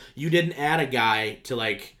anymore. You didn't add a guy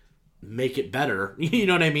to, make it better. You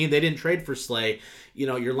know what I mean? They didn't trade for Slay.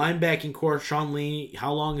 Your linebacking core, Sean Lee,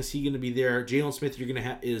 how long is he going to be there? Jalen Smith, you're going to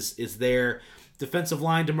have is there. Defensive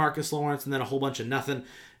line, DeMarcus Lawrence, and then a whole bunch of nothing.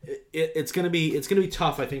 It's going to be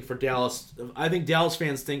tough, I think, for Dallas. I think Dallas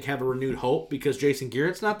fans have a renewed hope because Jason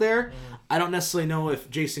Garrett's not there. I don't necessarily know if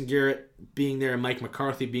Jason Garrett being there and Mike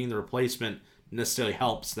McCarthy being the replacement necessarily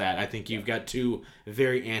helps that. I think you've got two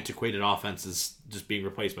very antiquated offenses just being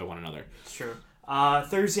replaced by one another. It's true.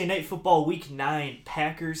 Thursday Night Football, Week 9,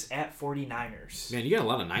 Packers at 49ers. Man, you got a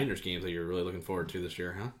lot of Niners games that you're really looking forward to this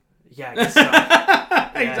year, huh? Yeah, I guess so.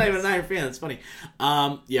 You're not even a Niner fan. That's funny.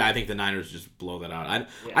 I think the Niners just blow that out.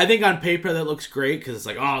 I think on paper that looks great because it's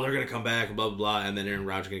like, oh, they're going to come back and blah, blah, blah, and then Aaron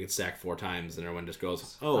Rodgers is going to get sacked 4 times, and everyone just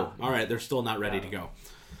goes, all right, they're still not ready to go.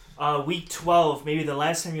 Week 12, maybe the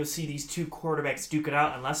last time you'll see these two quarterbacks duke it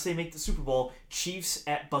out, unless they make the Super Bowl. Chiefs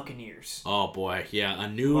at Buccaneers. Oh boy, yeah, a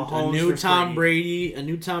new Tom Brady, a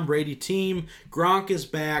new Tom Brady team. Gronk is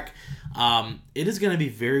back. It is going to be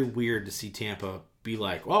very weird to see Tampa be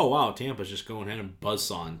like, oh wow, Tampa's just going ahead and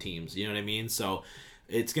buzzsawing teams. You know what I mean? So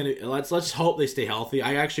it's gonna let's hope they stay healthy.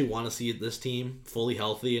 I actually want to see this team fully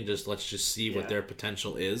healthy and let's see what their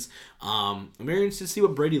potential is. I'm very interested to see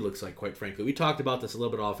what Brady looks like. Quite frankly, we talked about this a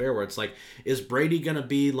little bit off air, where it's like, is Brady gonna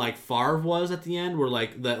be like Favre was at the end, where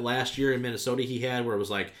like that last year in Minnesota he had, where it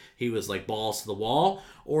was like he was like balls to the wall,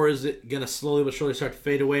 or is it gonna slowly but surely start to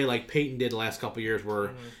fade away like Peyton did the last couple of years,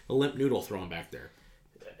 where a limp noodle throwing back there?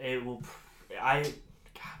 It will. I'm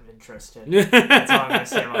interested. That's all I'm gonna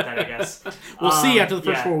say about that, I guess. We'll see after the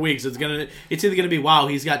first 4 weeks. It's either gonna be, wow,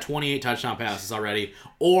 he's got 28 touchdown passes already,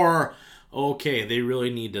 or okay, they really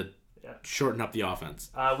need to shorten up the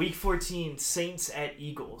offense. Week 14, Saints at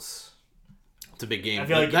Eagles. It's a big game. I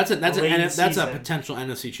feel like that's a potential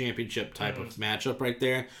NFC Championship type of matchup right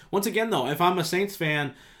there. Once again, though, if I'm a Saints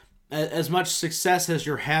fan, as much success as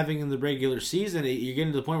you're having in the regular season, you're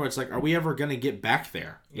getting to the point where it's like, are we ever going to get back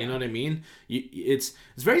there? You know what I mean? It's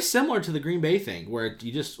very similar to the Green Bay thing, where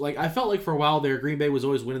you just, like, I felt like for a while there, Green Bay was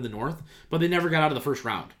always winning the North, but they never got out of the first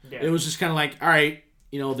round. Yeah. It was just kind of like, all right,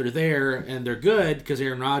 they're there and they're good because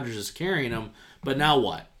Aaron Rodgers is carrying them, but now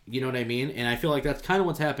what? You know what I mean? And I feel like that's kind of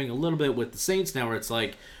what's happening a little bit with the Saints now, where it's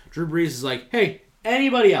like, Drew Brees is like, hey,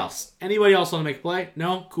 anybody else want to make a play?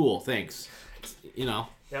 No? Cool, thanks.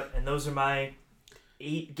 Yep, and those are my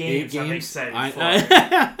 8 games. I'm excited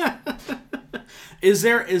for. Is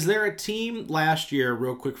there a team last year,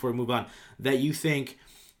 real quick before we move on, that you think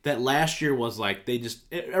that last year was like,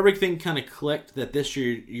 everything kind of clicked, that this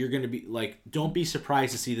year you're going to be like, don't be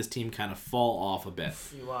surprised to see this team kind of fall off a bit?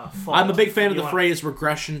 I'm a big fan of the phrase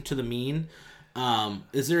regression to the mean.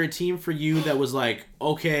 Is there a team for you that was like,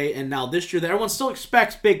 okay, and now this year that everyone still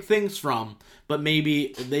expects big things from, but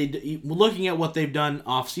maybe looking at what they've done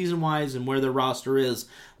off-season wise and where their roster is,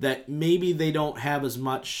 that maybe they don't have as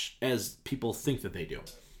much as people think that they do?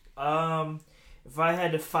 If I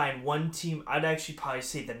had to find one team, I'd actually probably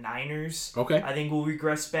say the Niners. Okay. I think we'll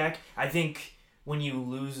regress back. I think when you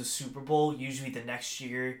lose a Super Bowl, usually the next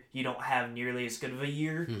year you don't have nearly as good of a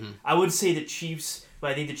year. Mm-hmm. I would say the Chiefs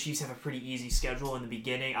but I think the Chiefs have a pretty easy schedule in the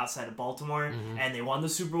beginning outside of Baltimore, and they won the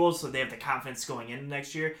Super Bowl, so they have the confidence going into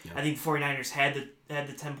next year. Yeah. I think the 49ers had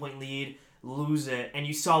the 10-point lead, lose it, and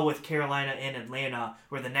you saw with Carolina and Atlanta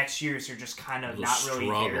where the next years are just kind of not really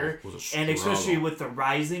there, and especially with the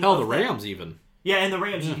rising the Rams even. Yeah, and the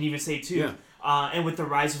Rams you can even say too. Yeah. And with the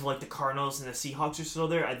rise of like the Cardinals and the Seahawks are still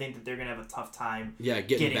there, I think that they're gonna have a tough time.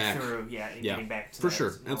 Getting back through. Getting back to for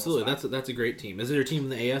sure. Absolutely, that's a great team. Is it your team in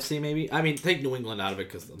the AFC? Maybe. I mean, take New England out of it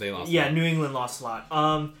because they lost. Yeah, New England lost a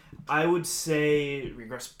lot. I would say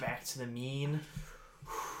regress back to the mean.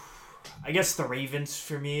 I guess the Ravens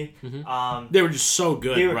for me. They were just so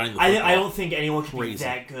good running the football. I don't think anyone can be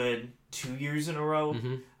that good 2 years in a row.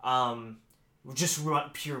 Just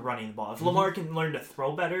pure running the ball. If Lamar can learn to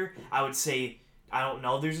throw better, I would say, I don't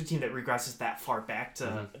know, there's a team that regresses that far back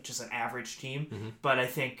to just an average team. But I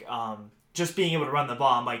think just being able to run the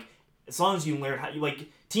ball, I'm like, as long as you learn how,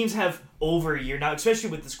 teams have over a year now, especially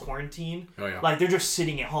with this quarantine. Like, they're just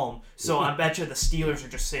sitting at home. So I bet you the Steelers are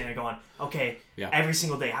just sitting there going, okay, every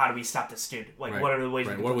single day, how do we stop this dude? Like, what are the ways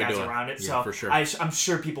we put guys around it? So for sure. I'm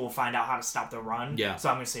sure people will find out how to stop the run. Yeah. So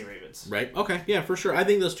I'm going to say Ravens. Right. Okay. Yeah, for sure. I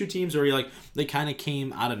think those two teams are they kind of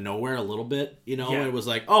came out of nowhere a little bit, and it was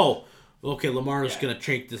like, oh, okay, Lamar's going to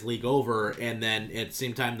take this league over, and then at the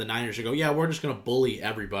same time, the Niners should go, we're just going to bully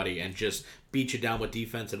everybody and just beat you down with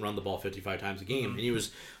defense and run the ball 55 times a game. And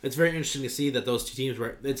it's very interesting to see that those two teams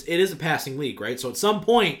it is a passing league, right? So at some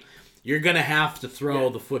point, you're going to have to throw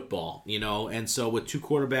the football, and so with two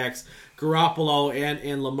quarterbacks, Garoppolo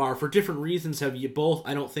and Lamar, for different reasons, I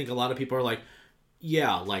don't think a lot of people are like,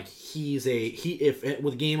 if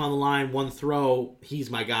with game on the line, one throw,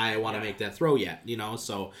 he's my guy. I want to make that throw yet,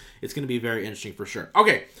 So it's going to be very interesting for sure.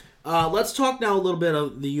 Okay, let's talk now a little bit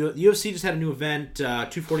of the UFC. Just had a new event,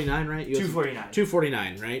 249, right? UFC,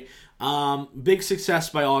 249, right? Big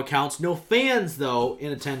success by all accounts. No fans though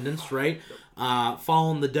in attendance, right?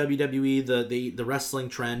 Following the WWE, the wrestling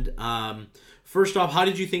trend. First off, how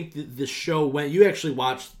did you think the show went? You actually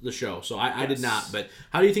watched the show, so I did not. But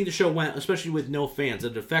how do you think the show went, especially with no fans?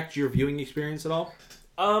 Did it affect your viewing experience at all?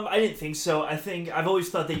 I didn't think so. I think I've always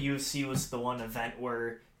thought that UFC was the one event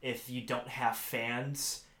where if you don't have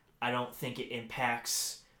fans, I don't think it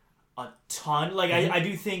impacts a ton. I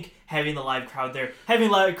do think having the live crowd there, having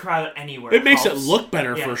a live crowd anywhere, it makes it look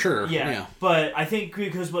better for sure. Yeah. But I think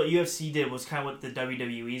because what UFC did was kind of what the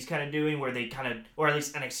WWE is kind of doing, where they kind of, or at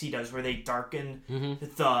least NXT does, where they darken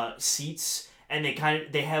the seats. And they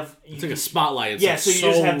have... It's like a spotlight. It's so you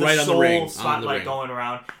just have the sole spotlight going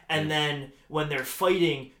around. And then when they're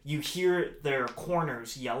fighting, you hear their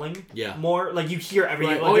corners yelling more. Like, you hear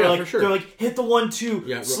everything. Right. For sure. They're like, hit the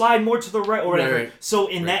 1-2, slide more to the right, or whatever. Right. So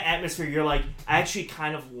in that atmosphere, you're like, I actually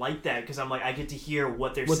kind of like that, because I'm like, I get to hear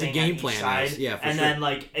what they're saying the game on plan each side. Is. Yeah, for and sure. then,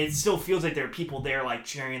 like, it still feels like there are people there, like,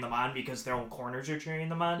 cheering them on because their own corners are cheering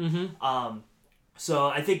them on. So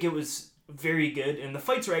I think it was very good. And the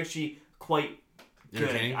fights were actually quite...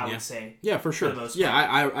 good, I would say. Yeah, for sure.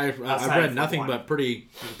 I've read nothing but pretty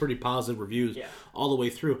positive reviews all the way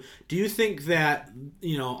through. Do you think that,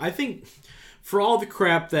 I think for all the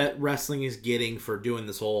crap that wrestling is getting for doing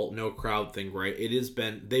this whole no crowd thing, right,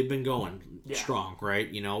 they've been going strong, right?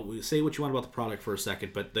 Say what you want about the product for a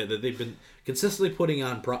second, but they've been consistently putting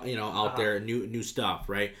on, out there new stuff,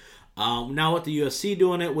 right? Now with the UFC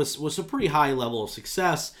doing it was a pretty high level of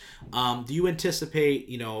success. Do you anticipate,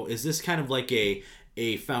 is this kind of like a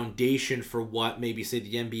foundation for what maybe say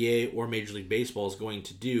the NBA or Major League Baseball is going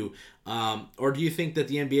to do? Or do you think that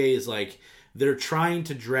the NBA is like, they're trying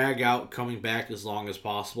to drag out coming back as long as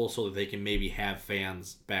possible so that they can maybe have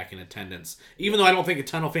fans back in attendance? Even though I don't think a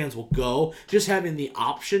ton of fans will go, just having the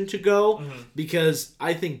option to go, because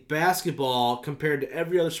I think basketball, compared to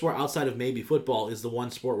every other sport outside of maybe football, is the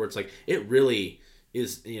one sport where it's like, it really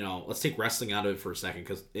is, let's take wrestling out of it for a second,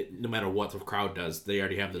 because no matter what the crowd does, they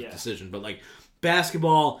already have the decision. But like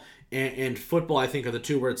basketball and football, I think, are the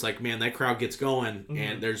two where it's like, man, that crowd gets going,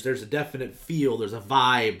 and there's a definite feel, there's a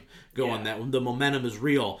vibe going, that the momentum is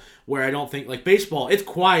real, where I don't think, like baseball, it's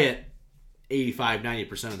quiet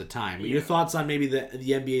 85-90% of the time. But your thoughts on maybe the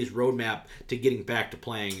NBA's roadmap to getting back to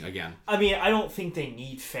playing again? I mean, I don't think they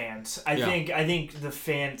need fans. I think the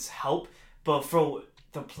fans help, but for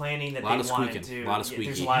the planning that they want to do, a lot of squeaking.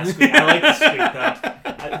 There's a lot of squeaking. I like the squeak though.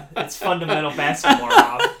 It's fundamental basketball,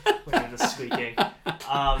 Rob, when you're just squeaking.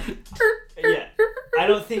 I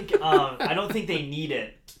don't think they need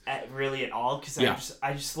it really at all, because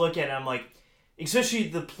I just look at it, I'm like, especially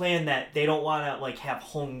the plan that they don't want to like have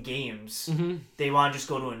home games. Mm-hmm. They want to just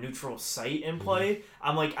go to a neutral site and play. Mm-hmm.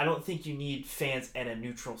 I'm like, I don't think you need fans at a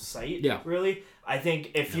neutral site. Yeah. Really, I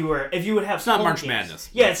think if you would have, it's not March games, Madness.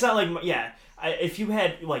 Yeah, it's not like if you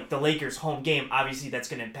had like the Lakers home game, obviously that's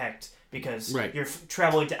going to impact. Because you're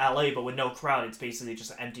traveling to LA, but with no crowd, it's basically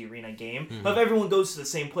just an empty arena game. Mm-hmm. But if everyone goes to the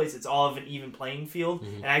same place, it's all of an even playing field.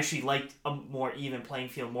 Mm-hmm. And I actually like a more even playing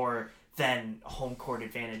field more than home court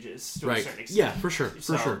advantages to a certain extent. Yeah, for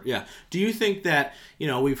sure. Yeah. Do you think that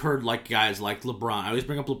we've heard like guys like LeBron? I always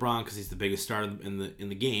bring up LeBron because he's the biggest star in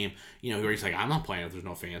the game. Where he's like, I'm not playing if there's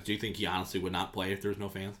no fans. Do you think he honestly would not play if there's no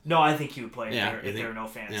fans? No, I think he would play if there were no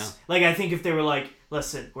fans. Yeah. Like I think if they were like,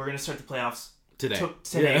 listen, we're gonna start the playoffs.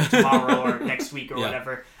 Today, tomorrow, or next week, or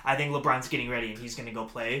whatever. I think LeBron's getting ready and he's going to go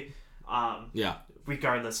play.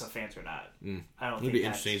 Regardless of fans or not. I don't think it'd be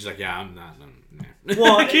interesting. He's like, yeah, I'm not. Nah.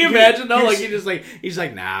 Well, can you imagine though? Like he's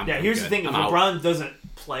like, nah. Here's the thing: if LeBron doesn't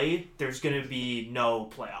play, there's going to be no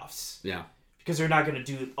playoffs. Yeah, because they're not going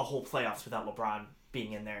to do a whole playoffs without LeBron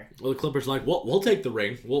being in there. Well, the Clippers are like, we'll take the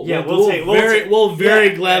ring. We'll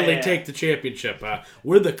very gladly take the championship.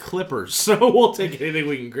 We're the Clippers, so we'll take anything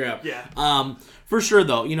we can grab. Yeah. For sure,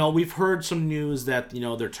 though, we've heard some news that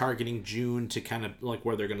they're targeting June to kind of like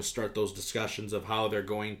where they're going to start those discussions of how they're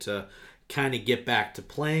going to kind of get back to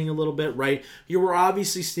playing a little bit, right? You were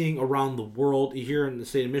obviously seeing around the world here in the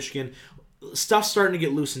state of Michigan. Stuff's starting to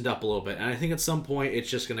get loosened up a little bit, and I think at some point it's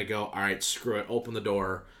just going to go, all right, screw it, open the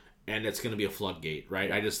door. And it's going to be a floodgate,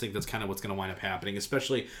 right? I just think that's kind of what's going to wind up happening,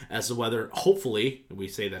 especially as the weather, hopefully, we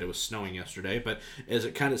say that it was snowing yesterday, but as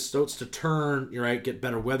it kind of starts to turn, right, get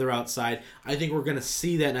better weather outside, I think we're going to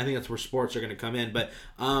see that, and I think that's where sports are going to come in. But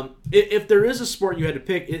if there is a sport you had to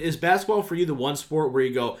pick, is basketball for you the one sport where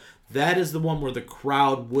you go, that is the one where the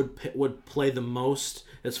crowd would play the most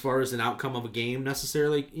as far as an outcome of a game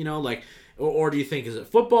necessarily, or do you think, is it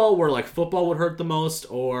football where like football would hurt the most,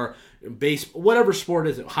 or whatever sport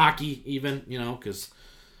is it, hockey even, because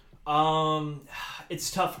it's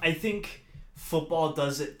tough. I think football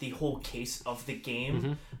does it the whole case of the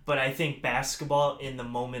game, but I think basketball, in the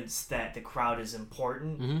moments that the crowd is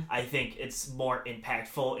important, I think it's more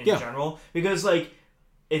impactful in general, because like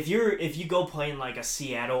if you go play in like a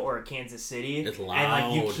Seattle or a Kansas City, it's loud. And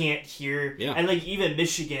like you can't hear, and like even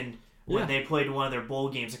Michigan when they played one of their bowl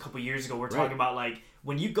games a couple years ago, we're talking about like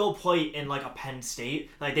when you go play in like a Penn State,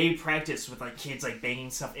 like they practice with like kids like banging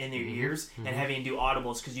stuff in their ears and having to do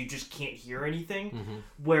audibles because you just can't hear anything.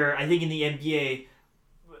 Where I think in the NBA,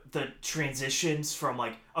 the transitions from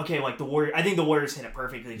like the Warriors, I think the Warriors hit it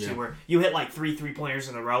perfectly too, where you hit like 3 3-pointers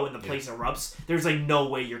in a row and the place erupts. There's like no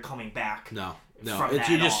way you're coming back. No,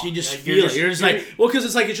 you just feel it. You're just like, because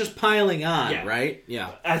it's like it's just piling on, right? Yeah.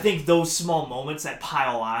 I think those small moments that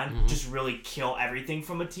pile on just really kill everything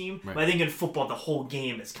from a team. Right. But I think in football, the whole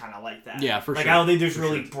game is kind of like that. Yeah, for sure. Like I don't think there's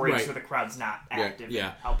really breaks where the crowd's not active.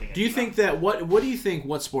 Helping. Do you think that what do you think?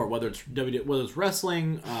 What sport, whether it's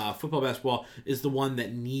wrestling, football, basketball, is the one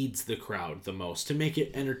that needs the crowd the most to make it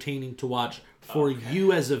entertaining to watch? For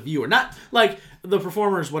you as a viewer, not like the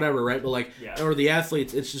performers, whatever, right? But like, or the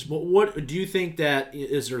athletes. It's just what do you think that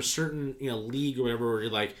is there a certain league or whatever where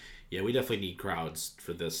you're like, yeah, we definitely need crowds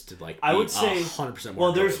for this to like. I would say 100% more.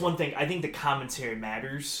 Well, there's one thing. I think the commentary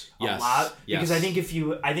matters a lot because I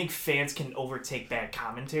think fans can overtake bad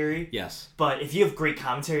commentary. Yes. But if you have great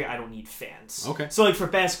commentary, I don't need fans. Okay. So like for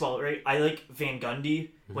basketball, right? I like Van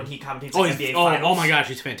Gundy. When he commentates NBA finals. Oh my gosh,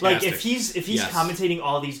 he's fantastic. Like if he's commentating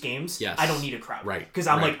all these games, I don't need a crowd. Right. Because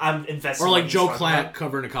I'm invested. Or like Joe Klatt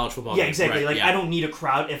covering a college football game. Yeah, exactly. Right. Like I don't need a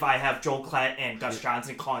crowd if I have Joe Klatt and Gus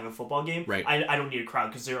Johnson calling a football game. Right. I don't need a crowd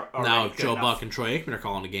because they're already now good Joe enough. Buck and Troy Aikman are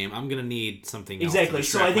calling a game. I'm gonna need something else. Exactly.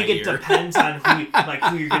 So I think it depends on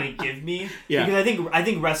who you're gonna give me. Yeah. Because I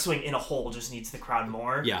think wrestling in a whole just needs the crowd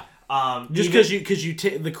more. Yeah. Just because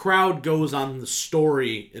the crowd goes on the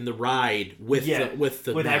story in the ride with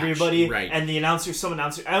the match. Everybody, right? And the announcer, some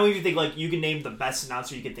announcer. I don't even think like you can name the best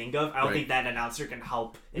announcer you can think of. I don't think that announcer can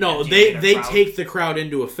help. No, they take the crowd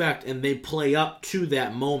into effect and they play up to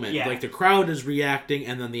that moment. Yeah. Like the crowd is reacting,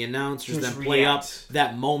 and then the announcers then play up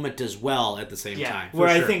that moment as well at the same time. Where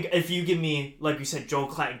I think if you give me, like you said, Joe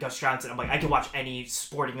Klatt and Gus Johnson, I'm like I can watch any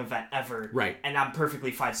sporting event ever, right? And I'm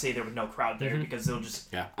perfectly fine to say there with no crowd there because they'll just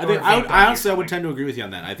I honestly would tend to agree with you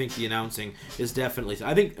on that. I think the announcing is definitely.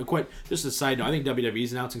 I think just a side note. I think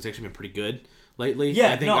WWE's announcing's actually been pretty good lately.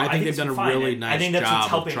 Yeah, I think they've done a really nice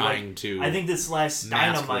job of trying to. I think this last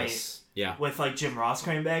Dynamite Yeah. with like Jim Ross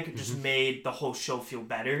coming back, it just made the whole show feel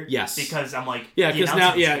better. Yes. Because I'm like, yeah, because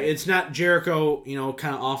now, it's not Jericho,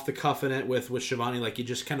 kind of off the cuff in it with Schiavone. Like, you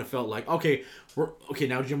just kind of felt like, okay,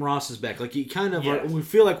 now Jim Ross is back. Like, you kind of, we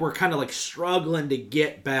feel like we're kind of like struggling to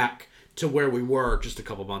get back to where we were just a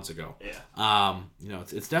couple months ago. Yeah.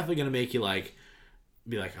 It's definitely going to make you like,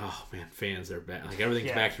 be like, oh man, fans, they're back. Like,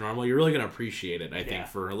 everything's back to normal. You're really going to appreciate it, I think,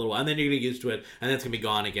 for a little while. And then you're going to get used to it, and then it's going to be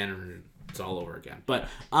gone again, and it's all over again. But,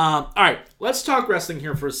 all right, let's talk wrestling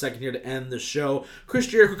here for a second here to end the show. Chris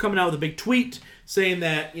Jericho coming out with a big tweet saying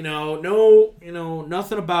that,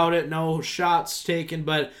 nothing about it, no shots taken,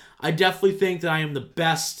 but I definitely think that I am the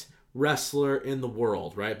best wrestler in the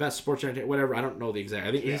world, right? Best sports entertainer, whatever. I don't know the exact.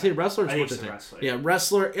 I think did he say wrestler or sports entertainer? Wrestler. Yeah,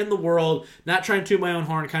 wrestler in the world. Not trying to toot my own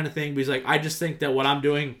horn kind of thing, but he's like, I just think that what I'm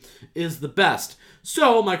doing is the best.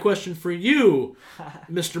 So my question for you,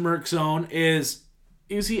 Mr. Merczone, is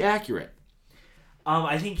he accurate?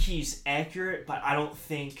 I think he's accurate, but I don't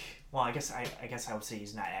think. Well, I guess I would say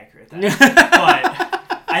he's not accurate then.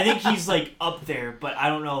 But I think he's like up there, but I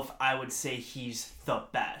don't know if I would say he's the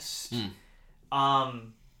best.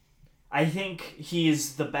 I think he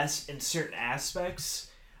is the best in certain aspects.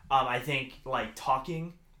 I think, like,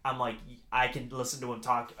 talking, I'm like, I can listen to him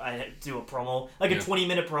talk, do a promo, like a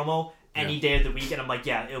 20-minute promo any day of the week, and I'm like,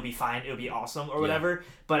 yeah, it'll be fine, it'll be awesome, or whatever.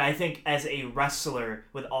 But I think as a wrestler,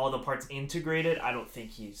 with all the parts integrated, I don't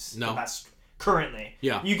think he's the best currently.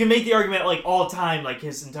 Yeah. You can make the argument, like, all time, like,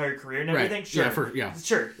 his entire career and everything. Right. Sure.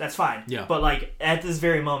 Sure, that's fine. Yeah. But, like, at this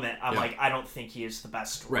very moment, I'm like, I don't think he is the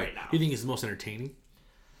best right now. You think he's the most entertaining?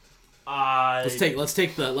 Let's take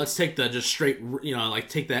the just straight,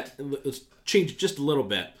 take that, let's change it just a little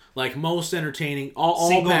bit. Like, most entertaining, all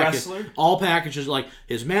packages, like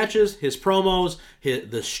his matches, his promos,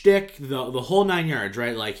 the shtick, the whole 9 yards,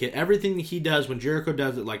 right? Like, everything that he does when Jericho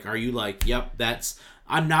does it, like, are you like, yep,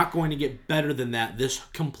 I'm not going to get better than that. This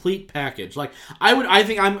complete package. Like, I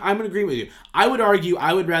think I'm going to agree with you. I would argue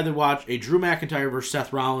I would rather watch a Drew McIntyre versus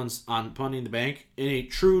Seth Rollins on Money in the Bank in a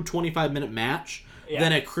true 25-minute match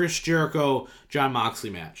than a Chris Jericho John Moxley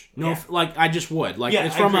match. I just would. Like,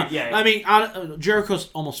 it's from I mean, Jericho's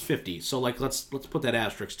almost 50, so like let's put that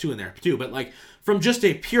asterisk too in there too. But like, from just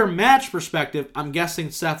a pure match perspective, I'm guessing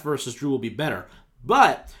Seth versus Drew will be better.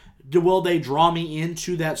 But will they draw me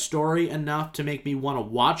into that story enough to make me want to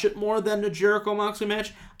watch it more than the Jericho Moxley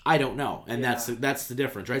match? I don't know, and that's the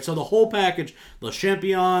difference, right? So the whole package, the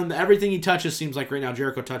champion, everything he touches seems like right now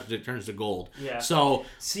Jericho touches it turns to gold. Yeah. So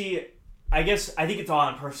see, I think it's all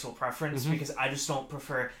on personal preference because I just don't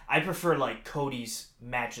prefer. I prefer like Cody's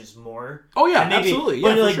matches more. Oh yeah, absolutely.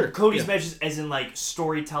 Yeah, but like sure. Cody's matches, as in like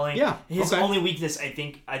storytelling. Yeah. His only weakness, I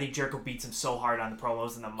think Jericho beats him so hard on the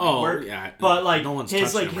promos and the mic work. Yeah. But like no one's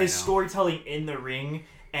his right storytelling in the ring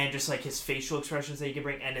and just like his facial expressions that he can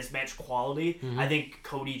bring and his match quality, I think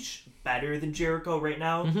Cody's better than Jericho right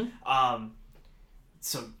now.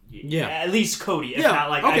 So at least Cody. If not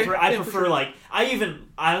like I prefer like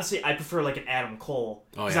I prefer like an Adam Cole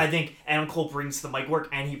because I think Adam Cole brings the mic work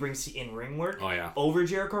and he brings the in-ring work over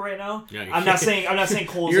Jericho right now. Yeah, I'm not saying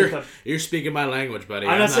Cole's you're speaking my language, buddy.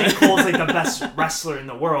 I'm not saying Cole's like the best wrestler in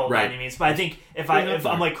the world by any means, but I think if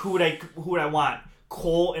I'm like who would I want?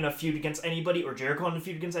 Cole in a feud against anybody or Jericho in a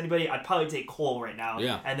feud against anybody, I'd probably take Cole right now.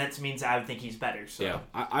 Yeah. And that means I would think he's better. So. Yeah.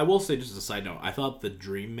 I will say, just as a side note, I thought the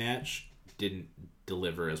Dream match didn't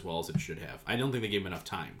deliver as well as it should have. I don't think they gave him enough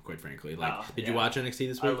time, quite frankly. Like, did you watch NXT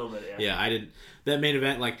this week? A little bit, yeah. Yeah, I didn't. That main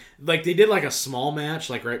event, like they did like a small match,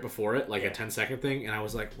 like right before it, like a 10-second thing, and I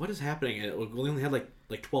was like, what is happening? And we only had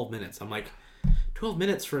like 12 minutes. I'm like, 12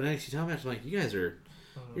 minutes for an NXT title match? I'm like, you guys are...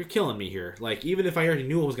 You're killing me here. Like, even if I already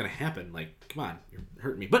knew what was going to happen, like, come on, you're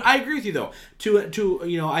hurting me. But I agree with you, though.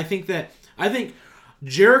 I think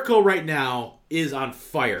Jericho right now is on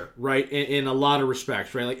fire, right? In a lot of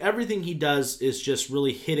respects, right? Like, everything he does is just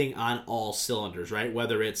really hitting on all cylinders, right?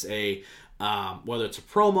 Whether it's a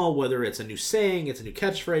promo, whether it's a new saying, it's a new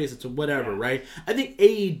catchphrase, it's a whatever, right? I think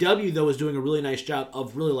AEW, though, is doing a really nice job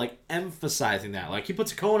of really, like, emphasizing that. Like, he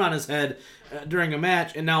puts a cone on his head during a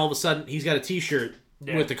match, and now all of a sudden he's got a t-shirt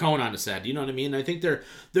with the cone on his head. You know what I mean? I think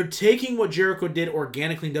they're taking what Jericho did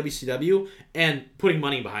organically in WCW and putting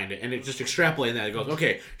money behind it, and it just extrapolating that. It goes,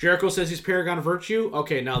 okay, Jericho says he's Paragon of Virtue.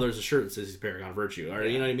 Okay, now there's a shirt that says he's Paragon of Virtue. Or,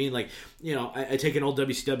 you know what I mean? Like, I take an old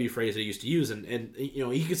WCW phrase that I used to use, and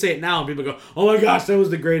he can say it now, and people go, oh my gosh, that was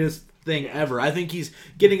the greatest thing ever. I think he's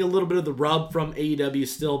getting a little bit of the rub from AEW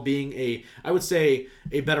still being I would say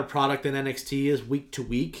a better product than NXT is week to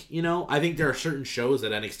week. I think there are certain shows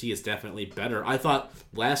that NXT is definitely better. I thought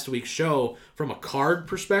last week's show, from a card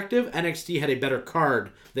perspective, NXT had a better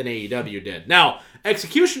card than AEW did. Now,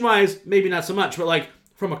 execution wise, maybe not so much, but like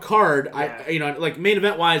from a card, Yeah. like main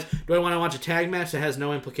event wise, do I want to watch a tag match that has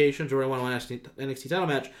no implications, or do I want to watch an NXT title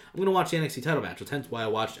match? I'm going to watch the NXT title match. That's hence why I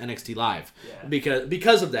watched NXT Live,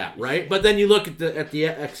 because of that, right? But then you look at the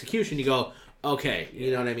execution, you go, okay,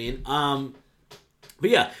 you know what I mean?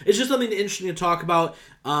 But yeah, it's just something interesting to talk about.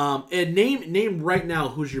 And name right now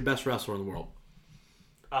who's your best wrestler in the world.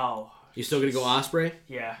 Oh. You still gonna go Ospreay?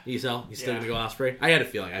 Yeah. You still gonna go Ospreay? I had a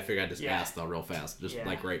feeling. I figured I'd just pass though real fast,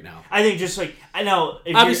 like right now. I think just like I know.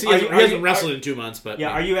 If obviously, he hasn't wrestled in 2 months, but yeah.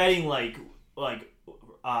 Are you adding like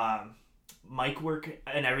mic work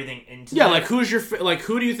and everything into? Yeah, that? like who's your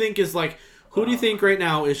who do you think is like who do you think right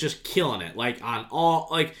now is just killing it? Like on all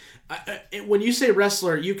like. When you say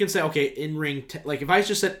wrestler, you can say okay, in ring. Like if I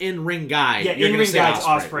just said in ring guy, you're in gonna ring say guy's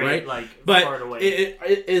Ospreay, right? Like, but far away.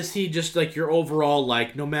 Is he just like your overall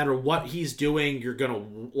like no matter what he's doing, you're gonna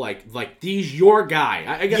like he's your guy?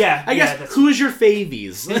 I guess who's your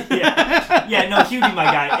favies? No, he'd be my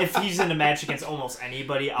guy if he's in a match against almost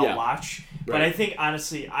anybody. I'll watch. Right. But I think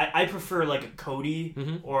honestly, I prefer like a Cody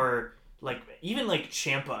or like even like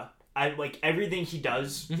Ciampa. I like everything he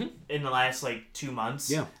does in the last like 2 months.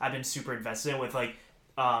 Yeah, I've been super invested in with like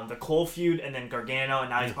the Cole feud and then Gargano, and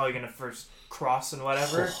now he's probably gonna first cross and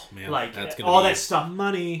whatever. Oh, man. Like that's all that stuff,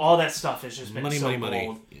 all that stuff has just been so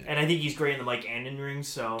gold. Yeah. And I think he's great in the mic and in ring.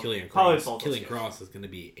 So Killian Cross is gonna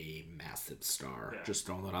be a massive star. Yeah. Just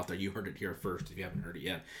throwing that out there. You heard it here first. If you haven't heard it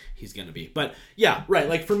yet, he's gonna be. But yeah, right.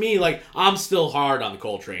 Like for me, like I'm still hard on the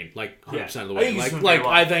Cole train. Like 100% of the way.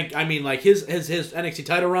 I think his NXT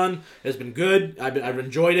title run has been good. I've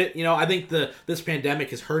enjoyed it. You know, I think this pandemic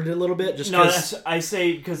has hurt it a little bit. I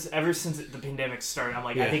say because ever since the pandemic started, I'm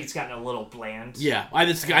like I think it's gotten a little bland. Yeah, I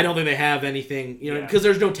don't think they have anything. You know, because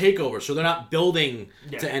there's no takeover, so they're not building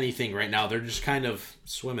to anything right now. They're just kind of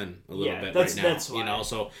swimming a little bit right now. That's why. You know,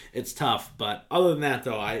 so it's tough. But other than that,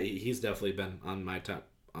 though, he's definitely been on my top.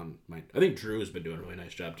 I think Drew's been doing a really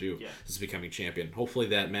nice job too. Yeah. Since becoming champion. Hopefully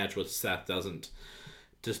that match with Seth doesn't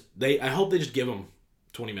I hope they just give him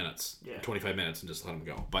 20 minutes, 25 minutes, and just let him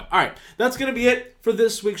go. But all right, that's gonna be it for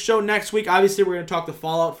this week's show. Next week, obviously, we're gonna talk the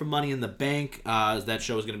fallout from Money in the Bank. That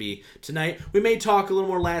show is gonna be tonight. We may talk a little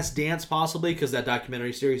more Last Dance, possibly, because that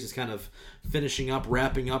documentary series is kind of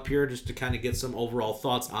wrapping up here, just to kind of get some overall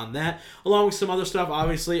thoughts on that, along with some other stuff.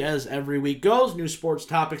 Obviously, as every week goes, new sports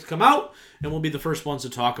topics come out, and we'll be the first ones to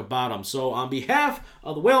talk about them. So, on behalf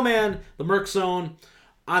of the Whaleman, the Merc Zone,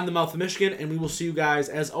 I'm the Mouth of Michigan, and we will see you guys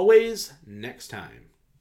as always next time.